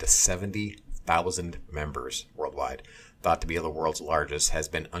ring with up to 70,000 members worldwide, thought to be the world's largest, has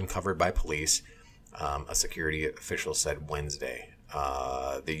been uncovered by police, a security official said Wednesday.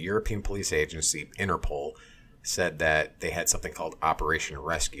 The European police agency, Interpol, said that they had something called Operation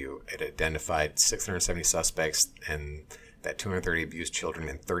Rescue. It identified 670 suspects and that 230 abused children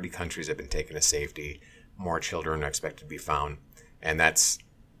in 30 countries have been taken to safety. More children are expected to be found. And that's,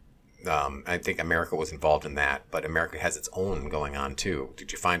 I think America was involved in that, but America has its own going on too.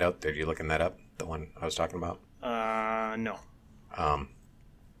 Did you find out? Did you looking that up? The one I was talking about? No.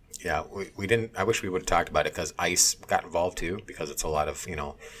 Yeah, we didn't. I wish we would have talked about it because ICE got involved too, because it's a lot of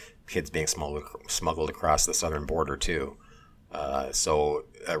kids being smuggled across the southern border too. So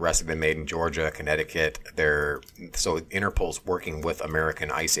arrests have been made in Georgia, Connecticut. So Interpol's working with American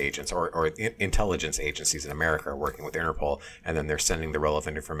ICE agents or intelligence agencies in America are working with Interpol, and then they're sending the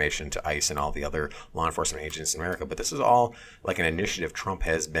relevant information to ICE and all the other law enforcement agencies in America. But this is all like an initiative Trump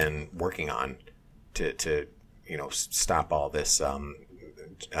has been working on to stop all this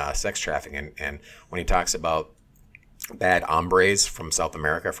sex trafficking. And when he talks about bad hombres from South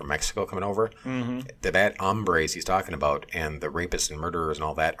America, from Mexico coming over, the bad hombres he's talking about and the rapists and murderers and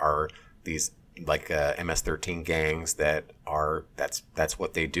all that are these MS-13 gangs that's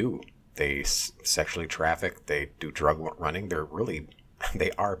what they do. They sexually traffic, they do drug running.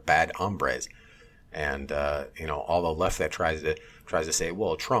 They are bad hombres. And all the left that tries to say,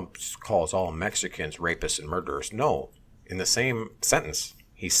 well, Trump calls all Mexicans rapists and murderers. No, in the same sentence,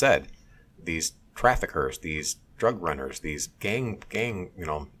 he said these traffickers, these drug runners, these gang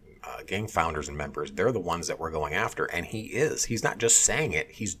founders and members, they're the ones that we're going after. And he's not just saying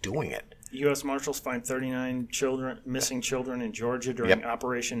it, he's doing it. U.S. Marshals find 39 missing children in Georgia during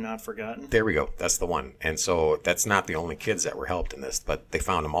Operation Not Forgotten. There we go. That's the one. And so that's not the only kids that were helped in this, but they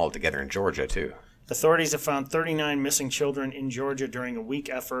found them all together in Georgia, too. Authorities have found 39 missing children in Georgia during a 2-week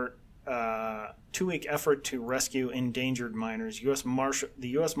effort to rescue endangered minors. The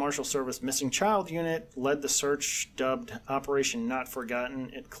U.S. Marshal Service Missing Child Unit led the search, dubbed Operation Not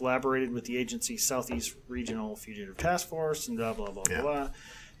Forgotten. It collaborated with the agency's Southeast Regional Fugitive Task Force and blah, blah, blah, blah.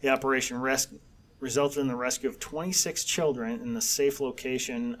 The operation resulted in the rescue of 26 children in the safe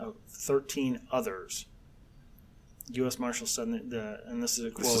location of 13 others. U.S. Marshals said and this is a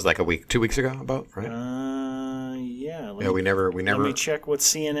quote. This is like 2 weeks ago, about, right? Yeah. We never. Let me check what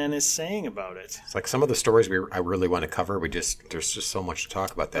CNN is saying about it. It's like some of the stories I really want to cover. There's just so much to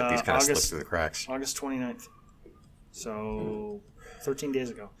talk about that these kind of slip through the cracks. August 29th. So 13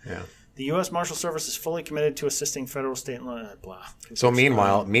 days ago. Yeah. The U.S. Marshal Service is fully committed to assisting federal, state, and blah. So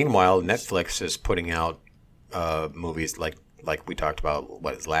meanwhile, Netflix is putting out movies like we talked about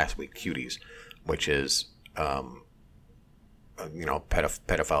last week, Cuties, which is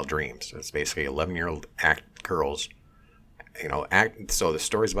pedophile dreams. It's basically 11-year-old girls. So the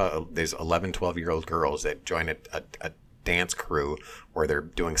story's about these 11, 12-year-old girls that join a dance crew where they're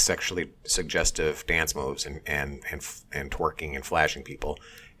doing sexually suggestive dance moves and twerking and flashing people.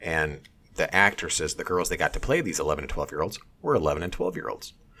 And the actresses, the girls that got to play these 11 and 12-year-olds were 11 and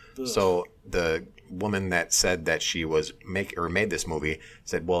 12-year-olds. So the woman that said that she was made this movie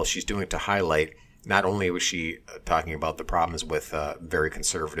said, well, she's doing it to highlight. Not only was she talking about the problems with very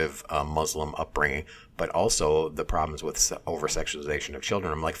conservative Muslim upbringing, but also the problems with over-sexualization of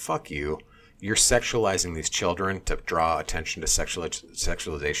children. I'm like, fuck you. You're sexualizing these children to draw attention to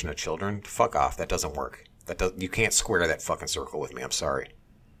sexualization of children? Fuck off. That doesn't work. You can't square that fucking circle with me. I'm sorry.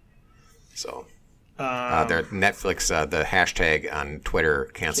 So, their Netflix, the hashtag on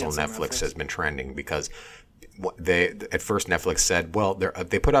Twitter, cancel Netflix, has been trending because at first Netflix said, well,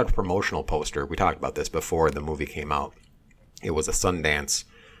 they put out a promotional poster. We talked about this before the movie came out. It was a Sundance.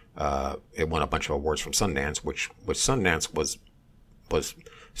 It won a bunch of awards from Sundance, which Sundance was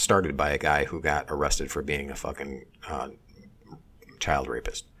started by a guy who got arrested for being a fucking child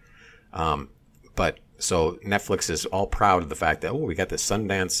rapist. But so Netflix is all proud of the fact that, we got this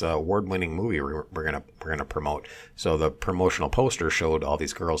Sundance award-winning movie we're gonna promote. So the promotional poster showed all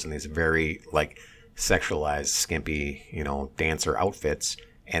these girls in these very sexualized, skimpy, dancer outfits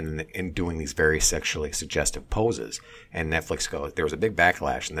and doing these very sexually suggestive poses. And Netflix goes, there was a big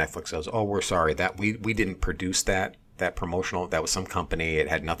backlash, and Netflix goes, oh, we're sorry that we didn't produce that promotional. That was some company. It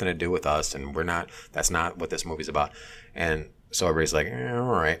had nothing to do with us, and that's not what this movie's about. And so everybody's like,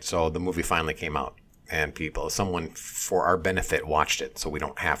 all right. So the movie finally came out, and someone for our benefit watched it, so we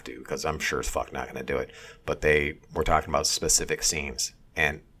don't have to, because I'm sure as fuck not going to do it. But they were talking about specific scenes,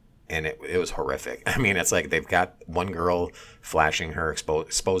 and it was horrific. I mean, it's like they've got one girl flashing her,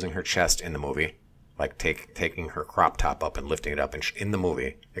 exposing her chest in the movie, like taking her crop top up and lifting it up in the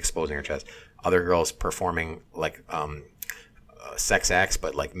movie, exposing her chest. Other girls performing sex acts,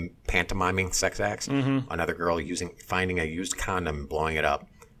 but pantomiming sex acts. Mm-hmm. Another girl finding a used condom, blowing it up,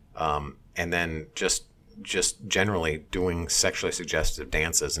 and then just generally doing sexually suggestive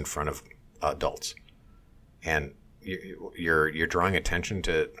dances in front of adults. And you're drawing attention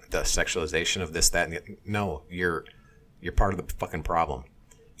to the sexualization of this, that, and no, you're part of the fucking problem.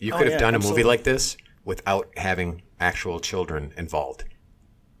 You could have done absolutely. A movie like this without having actual children involved.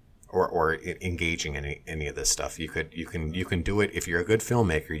 Or engaging in any of this stuff. You can do it if you're a good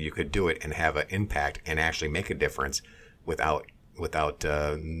filmmaker. You could do it and have an impact and actually make a difference without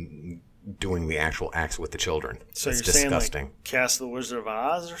doing the actual acts with the children. So it's you're disgusting. Saying cast the Wizard of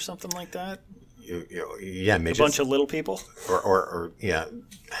Oz or something like that? Yeah, midgets. A bunch of little people. Or yeah,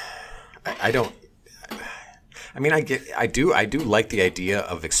 I don't. I mean, I do like the idea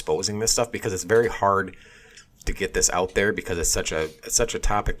of exposing this stuff because it's very hard to get this out there because it's such a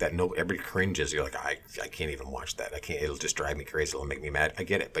topic that everybody cringes. You're like, I can't even watch that. I can't. It'll just drive me crazy. It'll make me mad. I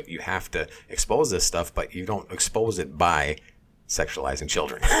get it, but you have to expose this stuff. But you don't expose it by sexualizing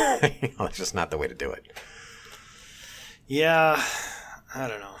children. It's just not the way to do it. Yeah, I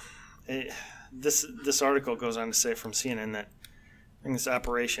don't know. This article goes on to say from CNN that in this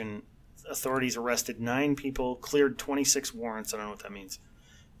operation, authorities arrested 9 people, cleared 26 warrants. I don't know what that means.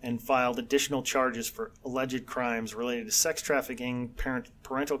 and filed additional charges for alleged crimes related to sex trafficking,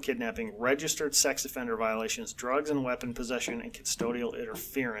 parental kidnapping, registered sex offender violations, drugs and weapon possession, and custodial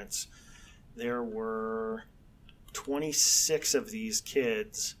interference. There were 26 of these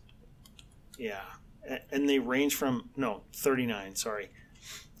kids. Yeah. And they range from, 39, sorry.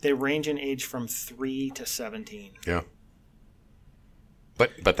 They range in age from 3 to 17. Yeah.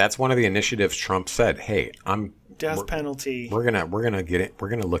 But that's one of the initiatives Trump said, hey, death penalty. We're gonna get it. We're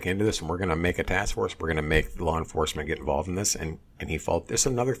gonna look into this, and we're gonna make a task force. We're gonna make law enforcement get involved in this, and This is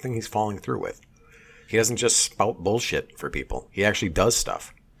another thing he's following through with. He doesn't just spout bullshit for people. He actually does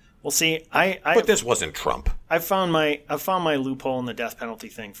stuff. Well, see, but this wasn't Trump. I found my loophole in the death penalty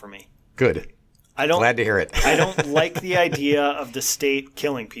thing for me. Good. Glad to hear it. I don't like the idea of the state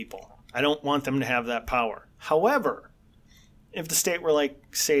killing people. I don't want them to have that power. However, if the state were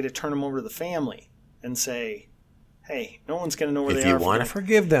say, to turn them over to the family and say, hey, no one's going to know where they are. If you want to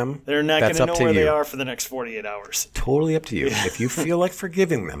forgive them, they're not going to know where they are for the next 48 hours. Totally up to you. If you feel like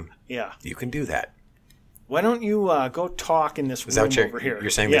forgiving them, yeah, you can do that. Why don't you go talk in this room over here? You're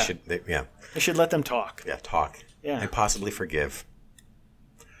saying they should let them talk. Yeah, talk. Yeah. And possibly forgive.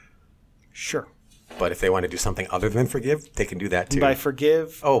 Sure. But if they want to do something other than forgive, they can do that too. By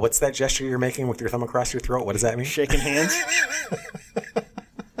forgive. Oh, what's that gesture you're making with your thumb across your throat? What does that mean? Shaking hands.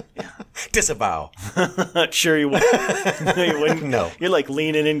 Disavow. Sure you wouldn't. No, you wouldn't. No. You're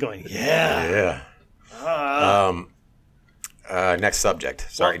leaning in going, yeah. Next subject.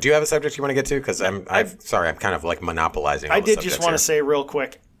 Sorry. Do you have a subject you want to get to? Because I'm sorry. I'm kind of monopolizing all I the did subjects just want to here. say real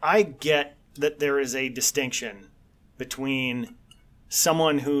quick, I get that there is a distinction between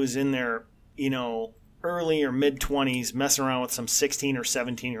someone who's in their, early or mid-20s messing around with some 16 or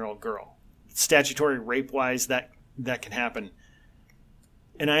 17-year-old girl. Statutory rape-wise, that can happen.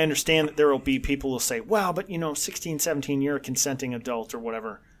 And I understand that there will be people who will say, well, but 16, 17, you're a consenting adult or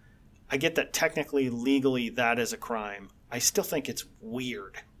whatever. I get that technically, legally, that is a crime. I still think it's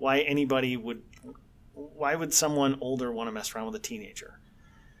weird why would someone older want to mess around with a teenager?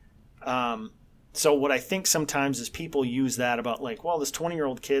 So what I think sometimes is people use that about this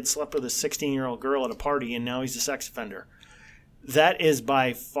 20-year-old kid slept with a 16-year-old girl at a party and now he's a sex offender. That is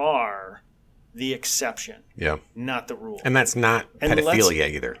by far the exception, not the rule. And that's not pedophilia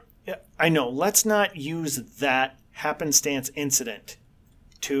either. I know. Let's not use that happenstance incident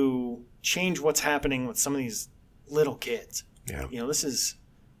to change what's happening with some of these little kids. Yeah. This is...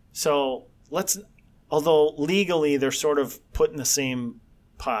 So although legally they're sort of put in the same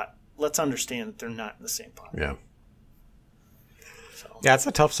pot, let's understand that they're not in the same pot. Yeah. Yeah, it's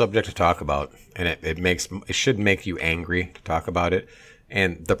a tough subject to talk about, and it should make you angry to talk about it.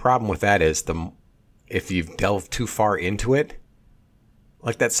 And the problem with that is if you've delved too far into it,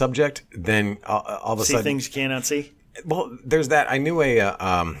 like that subject, then all of a sudden... See things you cannot see? Well, there's that. I knew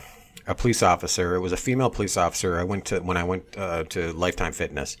a police officer. It was a female police officer. When I went to Lifetime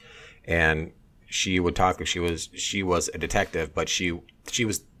Fitness, and she would talk. She was a detective, but she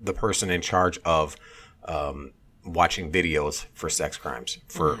was the person in charge of watching videos for sex crimes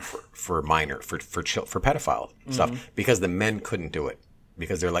for pedophile stuff, because the men couldn't do it.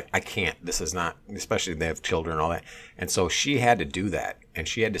 Because they're like, I can't. This is not, especially they have children and all that. And so she had to do that. And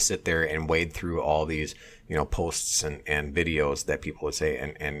she had to sit there and wade through all these, posts and videos that people would say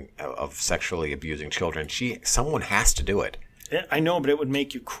and of sexually abusing children. Someone has to do it. I know, but it would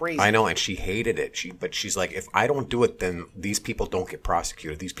make you crazy. I know, and she hated it. But she's like, if I don't do it, then these people don't get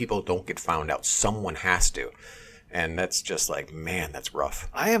prosecuted. These people don't get found out. Someone has to. And that's just man, that's rough.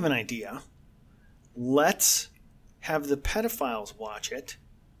 I have an idea. Let's have the pedophiles watch it,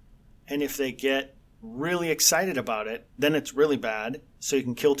 and if they get really excited about it, then it's really bad, so you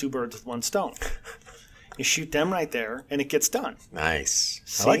can kill two birds with one stone. You shoot them right there, and it gets done. Nice.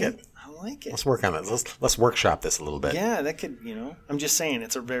 See? I like it. I like it. Let's work on it. Let's workshop this a little bit. Yeah, that could, I'm just saying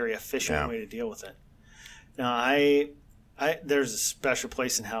it's a very efficient way to deal with it. Now, there's a special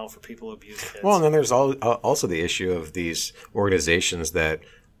place in hell for people who abuse kids. Well, and then there's also the issue of these organizations that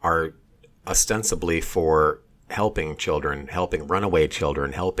are ostensibly for helping children, helping runaway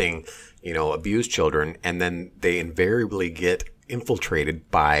children, helping, abused children, and then they invariably get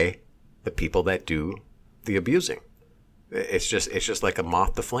infiltrated by the people that do the abusing. It's just like a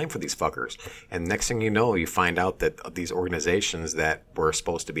moth to flame for these fuckers. And next thing you know, you find out that these organizations that were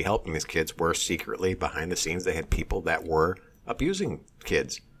supposed to be helping these kids were secretly behind the scenes. They had people that were abusing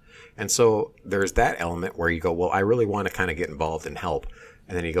kids. And so there's that element where you go, well, I really want to kind of get involved and help.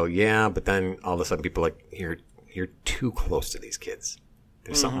 And then you go, yeah, but then all of a sudden people are like, you're too close to these kids.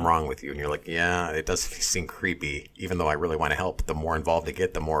 There's something wrong with you. And you're like, yeah, it does seem creepy. Even though I really want to help, the more involved I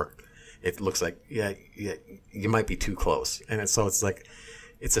get, the more it looks like, yeah, you might be too close. And so it's like,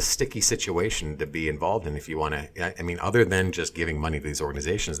 it's a sticky situation to be involved in if you want to. I mean, other than just giving money to these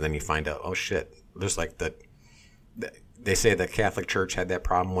organizations, then you find out, oh shit, there's like they say the Catholic Church had that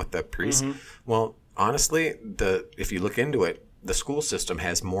problem with the priests. Mm-hmm. Well, honestly, if you look into it, the school system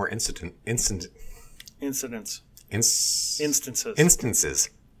has more instances.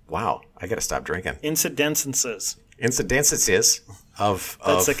 Wow, I got to stop drinking. Incidences of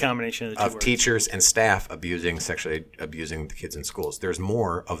That's a combination of the two words. Teachers and staff sexually abusing the kids in schools. There's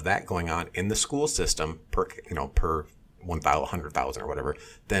more of that going on in the school system per 100,000 or whatever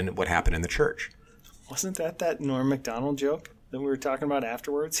than what happened in the church. Wasn't that Norm Macdonald joke that we were talking about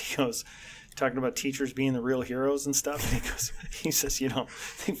afterwards? He goes, talking about teachers being the real heroes and stuff. And he says,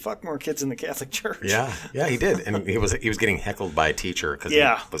 they fuck more kids in the Catholic Church. Yeah, he did. And he was getting heckled by a teacher because he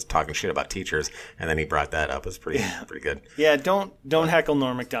was talking shit about teachers. And then he brought that up. It was pretty good. Yeah, don't heckle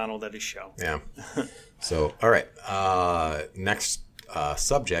Norm Macdonald at his show. Yeah. So, all right. Next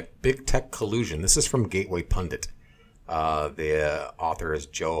subject, big tech collusion. This is from Gateway Pundit. The author is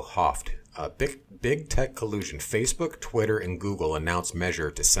Joe Hoft. Big tech collusion. Facebook, Twitter, and Google announced measure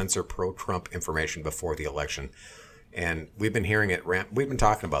to censor pro-Trump information before the election. And we've been hearing it. We've been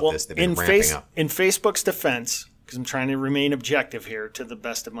talking about this. They've been ramping up. In Facebook's defense, because I'm trying to remain objective here to the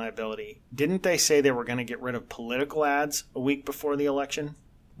best of my ability, didn't they say they were going to get rid of political ads a week before the election?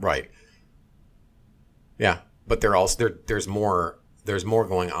 Right. Yeah, but there's more. There's more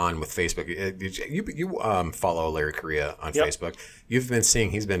going on with Facebook. You follow Larry Correia on Facebook. You've been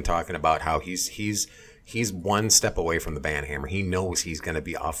seeing he's been talking about how he's one step away from the ban hammer. He knows he's going to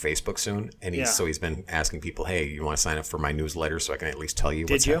be off Facebook soon, and so he's been asking people, "Hey, you want to sign up for my newsletter so I can at least tell you?"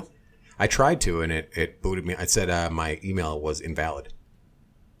 Did you? I tried to, and it booted me. It said my email was invalid.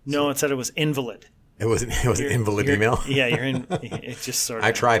 No, it said it was invalid. It was an invalid email. Yeah, you're in. It just sort of.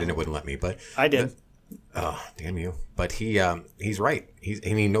 I tried and it wouldn't let me, but I did. Oh, damn you! But he's right.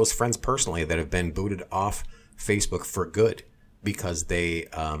 He knows friends personally that have been booted off Facebook for good because they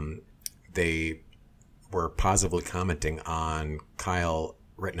were positively commenting on Kyle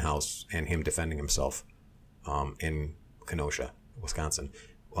Rittenhouse and him defending himself in Kenosha, Wisconsin.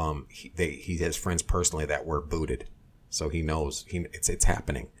 He has friends personally that were booted, so he knows it's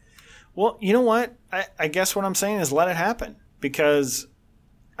happening. Well, you know what? I guess what I'm saying is let it happen because.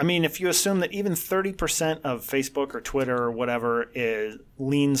 I mean, if you assume that even 30% of Facebook or Twitter or whatever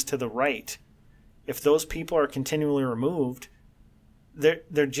leans to the right, if those people are continually removed,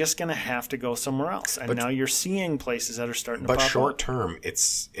 they're just going to have to go somewhere else. And now you're seeing places that are starting to pop up. But short term,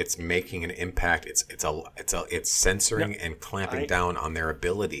 it's making an impact. It's censoring and clamping down on their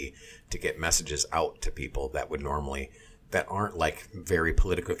ability to get messages out to people that would normally that aren't like very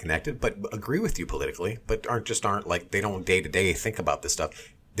politically connected, but agree with you politically, but aren't like they don't day to day think about this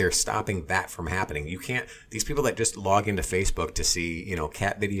stuff. They're stopping that from happening. You can't. These people that just log into Facebook to see,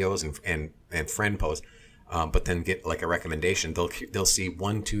 cat videos and friend posts, but then get like a recommendation. They'll see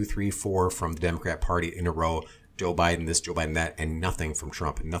 1, 2, 3, 4 from the Democrat Party in a row. Joe Biden this, Joe Biden that, and nothing from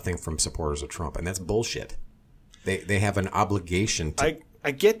Trump, nothing from supporters of Trump, and that's bullshit. They have an obligation to.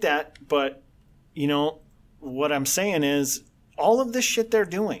 I get that, but what I'm saying is all of this shit they're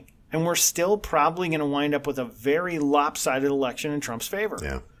doing. And we're still probably going to wind up with a very lopsided election in Trump's favor.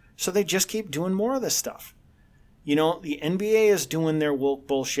 Yeah. So they just keep doing more of this stuff. The NBA is doing their woke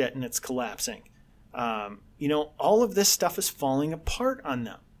bullshit and it's collapsing. All of this stuff is falling apart on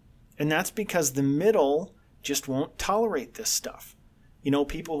them. And that's because the middle just won't tolerate this stuff.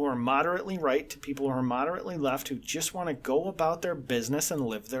 People who are moderately right to people who are moderately left who just want to go about their business and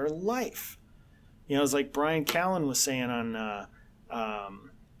live their life. It's like Brian Callen was saying on...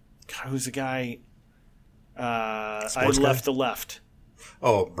 who's the guy? I left the left.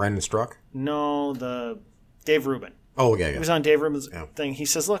 Oh, Brandon Strzok? No, Dave Rubin. Oh, yeah. He was on Dave Rubin's thing. He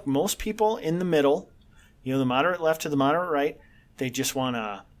says, look, most people in the middle, the moderate left to the moderate right, they just want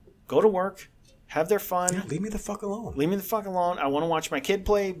to go to work, have their fun. Yeah, leave me the fuck alone. I want to watch my kid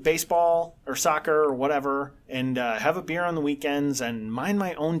play baseball or soccer or whatever and have a beer on the weekends and mind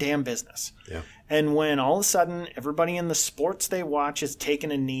my own damn business. Yeah. And when all of a sudden everybody in the sports they watch is taking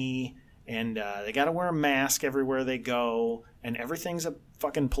a knee and they got to wear a mask everywhere they go and everything's a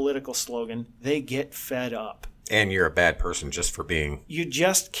fucking political slogan, they get fed up. And you're a bad person just for being... You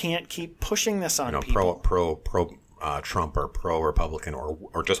just can't keep pushing this on people. Pro Trump or pro-Republican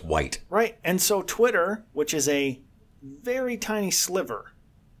or just white. Right. And so Twitter, which is a very tiny sliver,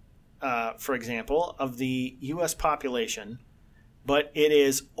 for example, of the U.S. population... But it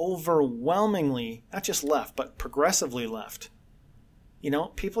is overwhelmingly, not just left, but progressively left.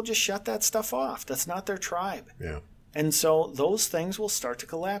 People just shut that stuff off. That's not their tribe. Yeah. And so those things will start to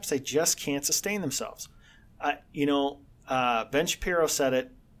collapse. They just can't sustain themselves. Ben Shapiro said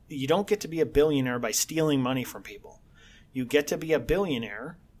it. You don't get to be a billionaire by stealing money from people. You get to be a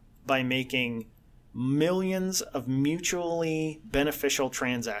billionaire by making millions of mutually beneficial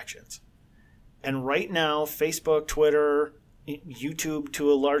transactions. And right now, Facebook, Twitter, YouTube,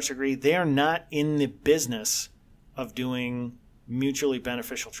 to a large degree, they are not in the business of doing mutually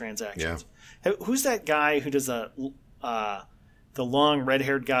beneficial transactions. Yeah. Who's that guy who does the long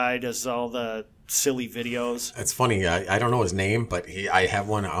red-haired guy does all the silly videos? It's funny. I don't know his name, but I have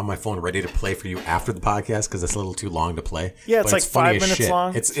one on my phone ready to play for you after the podcast because it's a little too long to play. Yeah, it's like 5 minutes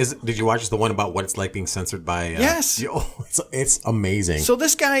long. Did you watch the one about what it's like being censored by? Yes. It's amazing. So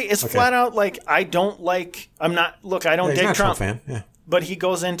this guy is flat out like, I don't dig Trump. Fan. Yeah. But he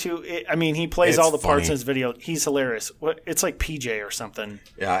goes into it. I mean, he plays all the parts in his video. He's hilarious. It's like PJ or something.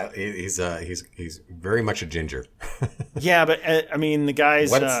 Yeah, he's very much a ginger. Yeah, but I mean, the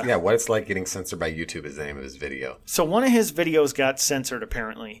guy's what it's like getting censored by YouTube is the name of his video. So one of his videos got censored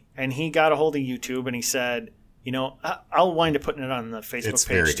apparently, and he got a hold of YouTube and he said, I'll wind up putting it on the Facebook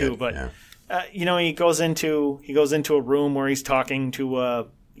page too. But he goes into a room where he's talking to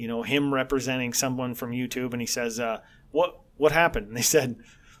him representing someone from YouTube, and he says, What happened? And they said,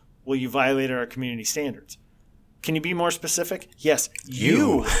 well, you violated our community standards. Can you be more specific? Yes,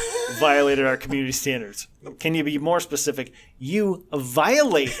 you violated our community standards. Can you be more specific? You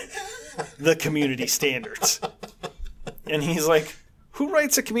violated the community standards. And he's like, who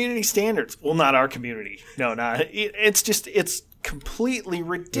writes the community standards? Well, not our community. No, not. It's completely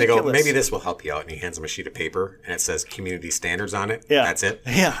ridiculous. They go, maybe this will help you out. And he hands him a sheet of paper, and it says community standards on it. Yeah. That's it.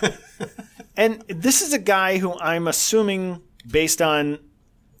 Yeah. And this is a guy who I'm assuming, based on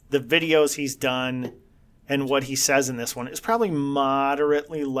the videos he's done and what he says in this one, is probably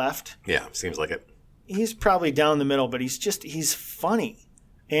moderately left. Yeah, seems like it. He's probably down the middle, but he's funny.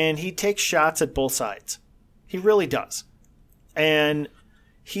 And he takes shots at both sides. He really does. And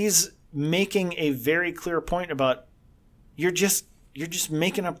he's making a very clear point about you're just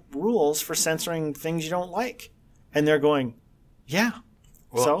making up rules for censoring things you don't like. And they're going, yeah.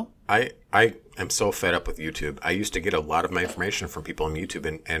 Well, so? I am so fed up with YouTube. I used to get a lot of my information from people on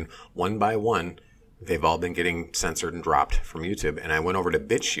YouTube, and one by one, they've all been getting censored and dropped from YouTube. And I went over to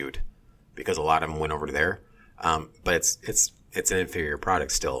BitChute because a lot of them went over to there. But it's an inferior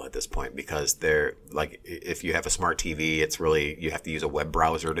product still at this point because they're like, if you have a smart TV, it's really, you have to use a web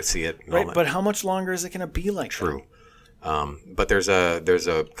browser to see it. Right, but how much longer is it going to be like True. But there's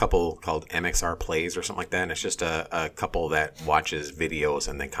a couple called MXR Plays or something like that, and it's just a couple that watches videos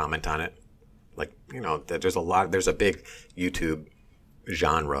and they comment on it. Like, there's a big YouTube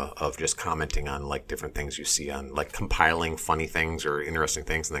genre of just commenting on like different things you see on, like compiling funny things or interesting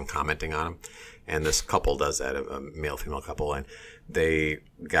things and then commenting on them. And this couple does that, a male-female couple, and they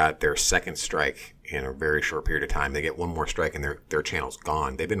got their second strike in a very short period of time. They get one more strike and their channel's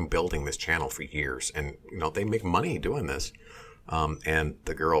gone. They've been building this channel for years, and they make money doing this. And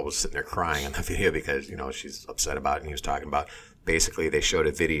the girl was sitting there crying on the video because she's upset about it. And he was talking about, basically they showed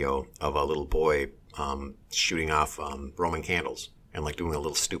a video of a little boy shooting off Roman candles and like doing a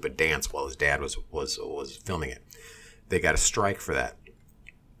little stupid dance while his dad was filming it. They got a strike for that.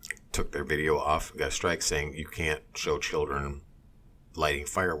 Took their video off, got a strike saying you can't show children lighting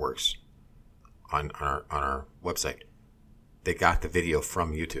fireworks on our website. They got the video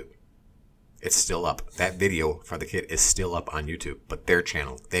from YouTube. It's still up. That video for the kid is still up on YouTube, but their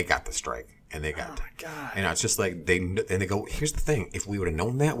channel, they got the strike, and they got. Oh my God! And it's just like they go. Here's the thing: if we would have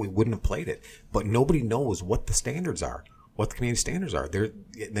known that, we wouldn't have played it. But nobody knows what the standards are, what the community standards are.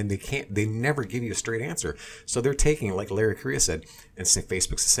 They never give you a straight answer. So they're taking, like Larry Correia said, and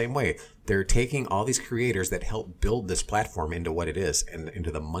Facebook's the same way. They're taking all these creators that help build this platform into what it is and into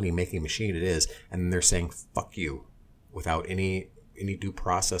the money-making machine it is, and they're saying, fuck you, without any due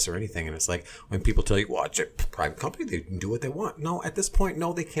process or anything. And it's like when people tell you, well, it's a private company, they can do what they want. No, at this point,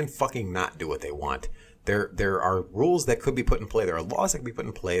 no, they can fucking not do what they want. There are rules that could be put in play. There are laws that can be put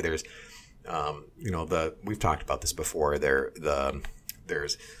in play. There's we've talked about this before.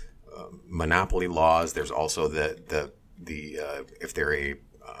 There's monopoly laws. There's also the if they're a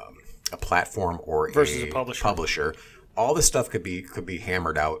platform or versus a publisher, all this stuff could be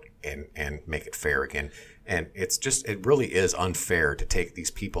hammered out and make it fair again. And it really is unfair to take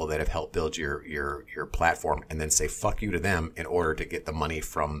these people that have helped build your platform and then say fuck you to them in order to get the money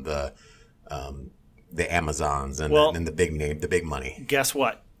from the Amazons and the big name, the big money. Guess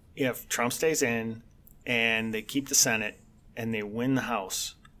what? If Trump stays in and they keep the Senate and they win the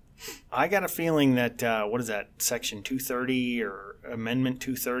House, I got a feeling that, what is that, Section 230 or Amendment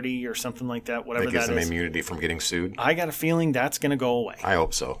 230 or something like that, whatever that is. That gives them immunity from getting sued? I got a feeling that's going to go away. I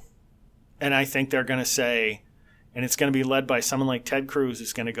hope so. And I think they're going to say, and it's going to be led by someone like Ted Cruz,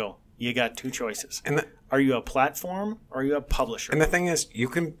 is going to go, you got two choices. And are you a platform or are you a publisher? And the thing is,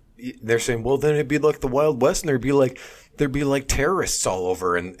 they're saying, well, then it'd be like the Wild West, and there'd be like terrorists all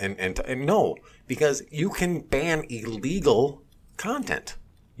over, and no, because you can ban illegal content.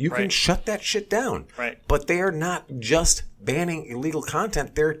 You can shut that shit down. Right. But they are not just banning illegal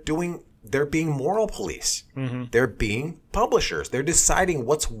content. They're being moral police. Mm-hmm. They're being publishers. They're deciding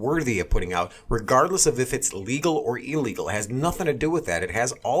what's worthy of putting out, regardless of if it's legal or illegal. It has nothing to do with that. It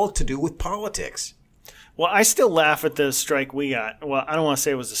has all to do with politics. Well, I still laugh at the strike we got. Well, I don't want to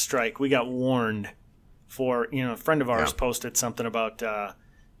say it was a strike. We got warned for, a friend of ours posted something about, that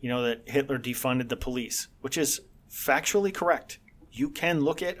Hitler defunded the police, which is factually correct. You can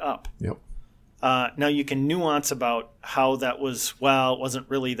look it up. Yep. Now, you can nuance about how that was, it wasn't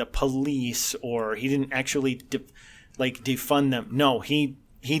really the police, or he didn't actually defund them. No, he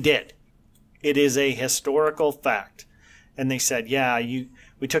did. It is a historical fact. And they said,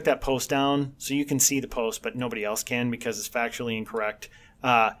 we took that post down so you can see the post, but nobody else can because it's factually incorrect.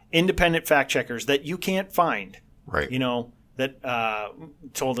 Independent fact checkers that you can't find, right? That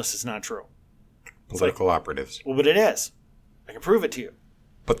told us it's not true. Political operatives. Well, but it is. I can prove it to you.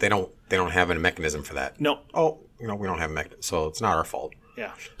 But they don't have a mechanism for that. No. Oh, we don't have a mechanism, so it's not our fault.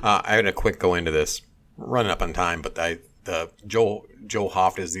 Yeah. I had a quick go into this, running up on time, but Joe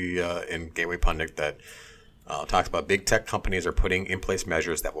Hoft is in Gateway Pundit that talks about big tech companies are putting in place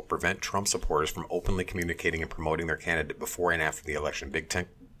measures that will prevent Trump supporters from openly communicating and promoting their candidate before and after the election. Big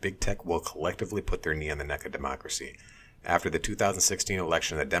tech will collectively put their knee on the neck of democracy. After the 2016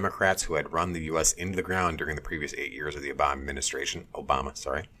 election, the Democrats who had run the U.S. into the ground during the previous 8 years of the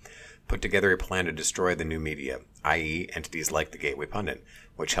Obama, put together a plan to destroy the new media, i.e. entities like the Gateway Pundit,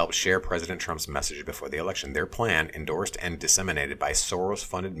 which helped share President Trump's message before the election. Their plan, endorsed and disseminated by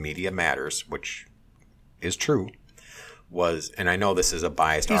Soros-funded Media Matters, which is true, was, and I know this is a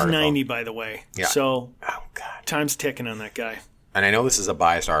biased article. He's 90, by the way. Yeah. So, oh, God. Time's ticking on that guy. And I know this is a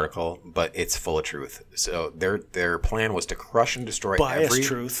biased article, but it's full of truth. So their plan was to crush and destroy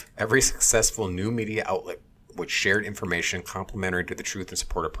every successful new media outlet which shared information complementary to the truth in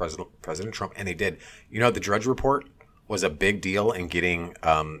support of President Trump, and they did. The Drudge Report was a big deal in getting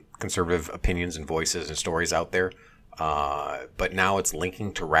conservative opinions and voices and stories out there, but now it's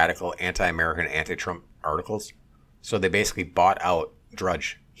linking to radical anti-American, anti-Trump articles. So they basically bought out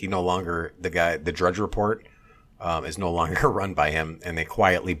Drudge. He no longer, the Drudge Report is no longer run by him, and they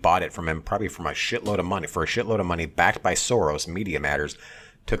quietly bought it from him, probably for a shitload of money, backed by Soros, Media Matters,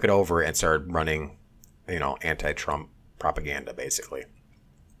 took it over and started running, anti-Trump propaganda, basically.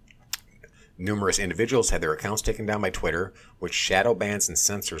 Numerous individuals had their accounts taken down by Twitter, which shadow bans and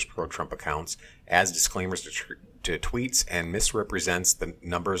censors pro-Trump accounts, adds disclaimers to tweets, and misrepresents the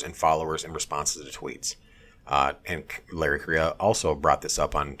numbers and followers in responses to tweets. And Larry Correia also brought this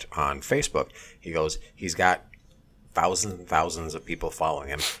up on Facebook. He goes, he's got thousands and thousands of people following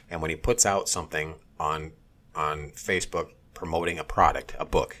him, and when he puts out something on Facebook promoting a product, a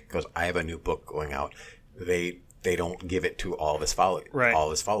book, he goes, I have a new book going out. They don't give it to all of his followers. Right. All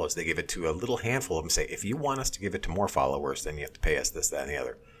his followers. They give it to a little handful of them. Say, if you want us to give it to more followers, then you have to pay us this, that, and the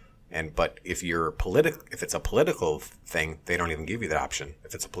other. But if it's a political thing, they don't even give you that option.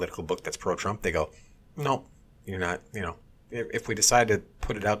 If it's a political book that's pro-Trump, they go, no, you're not. If we decide to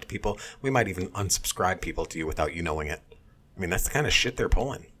put it out to people, we might even unsubscribe people to you without you knowing it. I mean, that's the kind of shit they're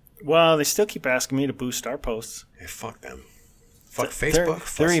pulling. Well, they still keep asking me to boost our posts. Hey, fuck them. Fuck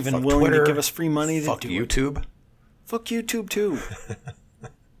Facebook. They're even fuck willing Twitter, to give us free money to fuck do YouTube. It. Fuck YouTube, too.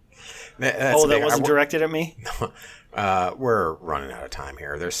 That wasn't directed at me? No. We're running out of time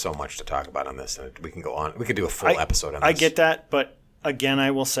here. There's so much to talk about on this. And we can go on. We could do a full episode on this. I get that, but again,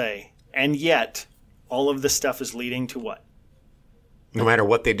 I will say, and yet, all of this stuff is leading to what? No matter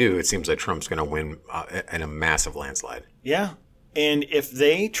what they do, it seems like Trump's going to win in a massive landslide. Yeah. And if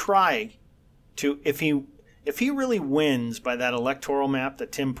they try to, if he really wins by that electoral map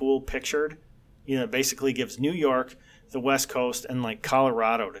that Tim Pool pictured, it basically gives New York, the West Coast, and like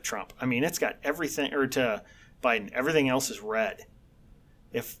Colorado to Trump. I mean, it's got everything, or to Biden. Everything else is red.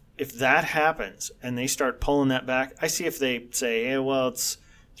 If that happens and they start pulling that back, I see if they say, hey, well, it's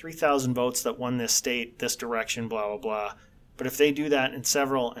 3,000 votes that won this state, this direction, blah, blah, blah. But if they do that in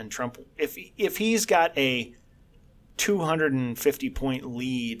several, and Trump, if he's got a 250-point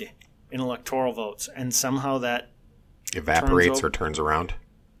lead in electoral votes, and somehow that evaporates or turns around,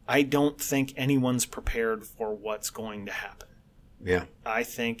 I don't think anyone's prepared for what's going to happen. Yeah. I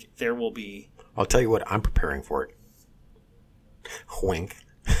think there will be... I'll tell you what, I'm preparing for it. Wink.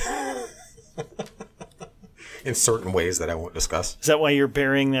 In certain ways that I won't discuss. Is that why you're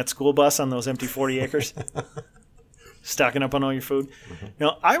burying that school bus on those empty 40 acres? stocking up on all your food.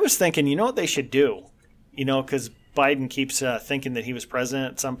 Now, I was thinking, you know what they should do? You know, because Biden keeps thinking that he was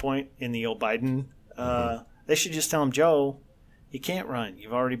president at some point in the old Biden. They should just tell him, Joe, you can't run.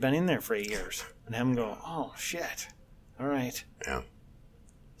 You've already been in there for 8 years. And have him go, oh, shit. All right. Yeah.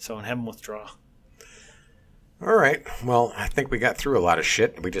 So, and have him withdraw. All right. Well, I think we got through a lot of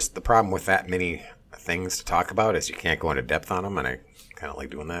shit. The problem with that many things to talk about is you can't go into depth on them, and I kind of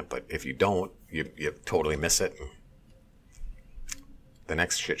like doing that. But if you don't, you totally miss it. And the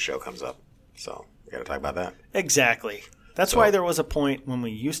next shit show comes up. So we got to talk about that. Exactly. That's why there was a point when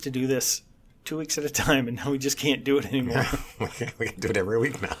we used to do this 2 weeks at a time, and now we just can't do it anymore. We can do it every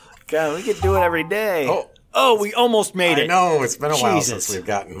week now. God, we could do it every day. Oh, we almost made it. I know. It's been a while since we've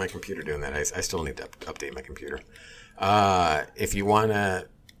gotten my computer doing that. I still need to update my computer. If you want to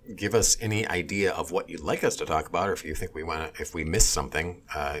give us any idea of what you'd like us to talk about, or if you think if we missed something,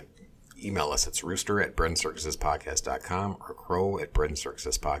 email us. It's rooster@breadandcircusespodcast.com or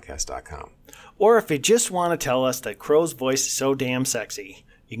crow@breadandcircusespodcast.com. Or if you just want to tell us that Crow's voice is so damn sexy,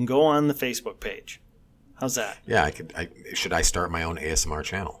 you can go on the Facebook page. How's that? Yeah, should I start my own ASMR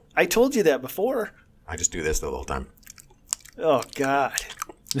channel? I told you that before. I just do this the whole time. Oh, God.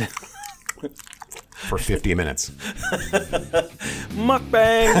 For 50 minutes.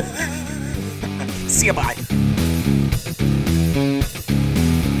 Mukbang. See you, bye.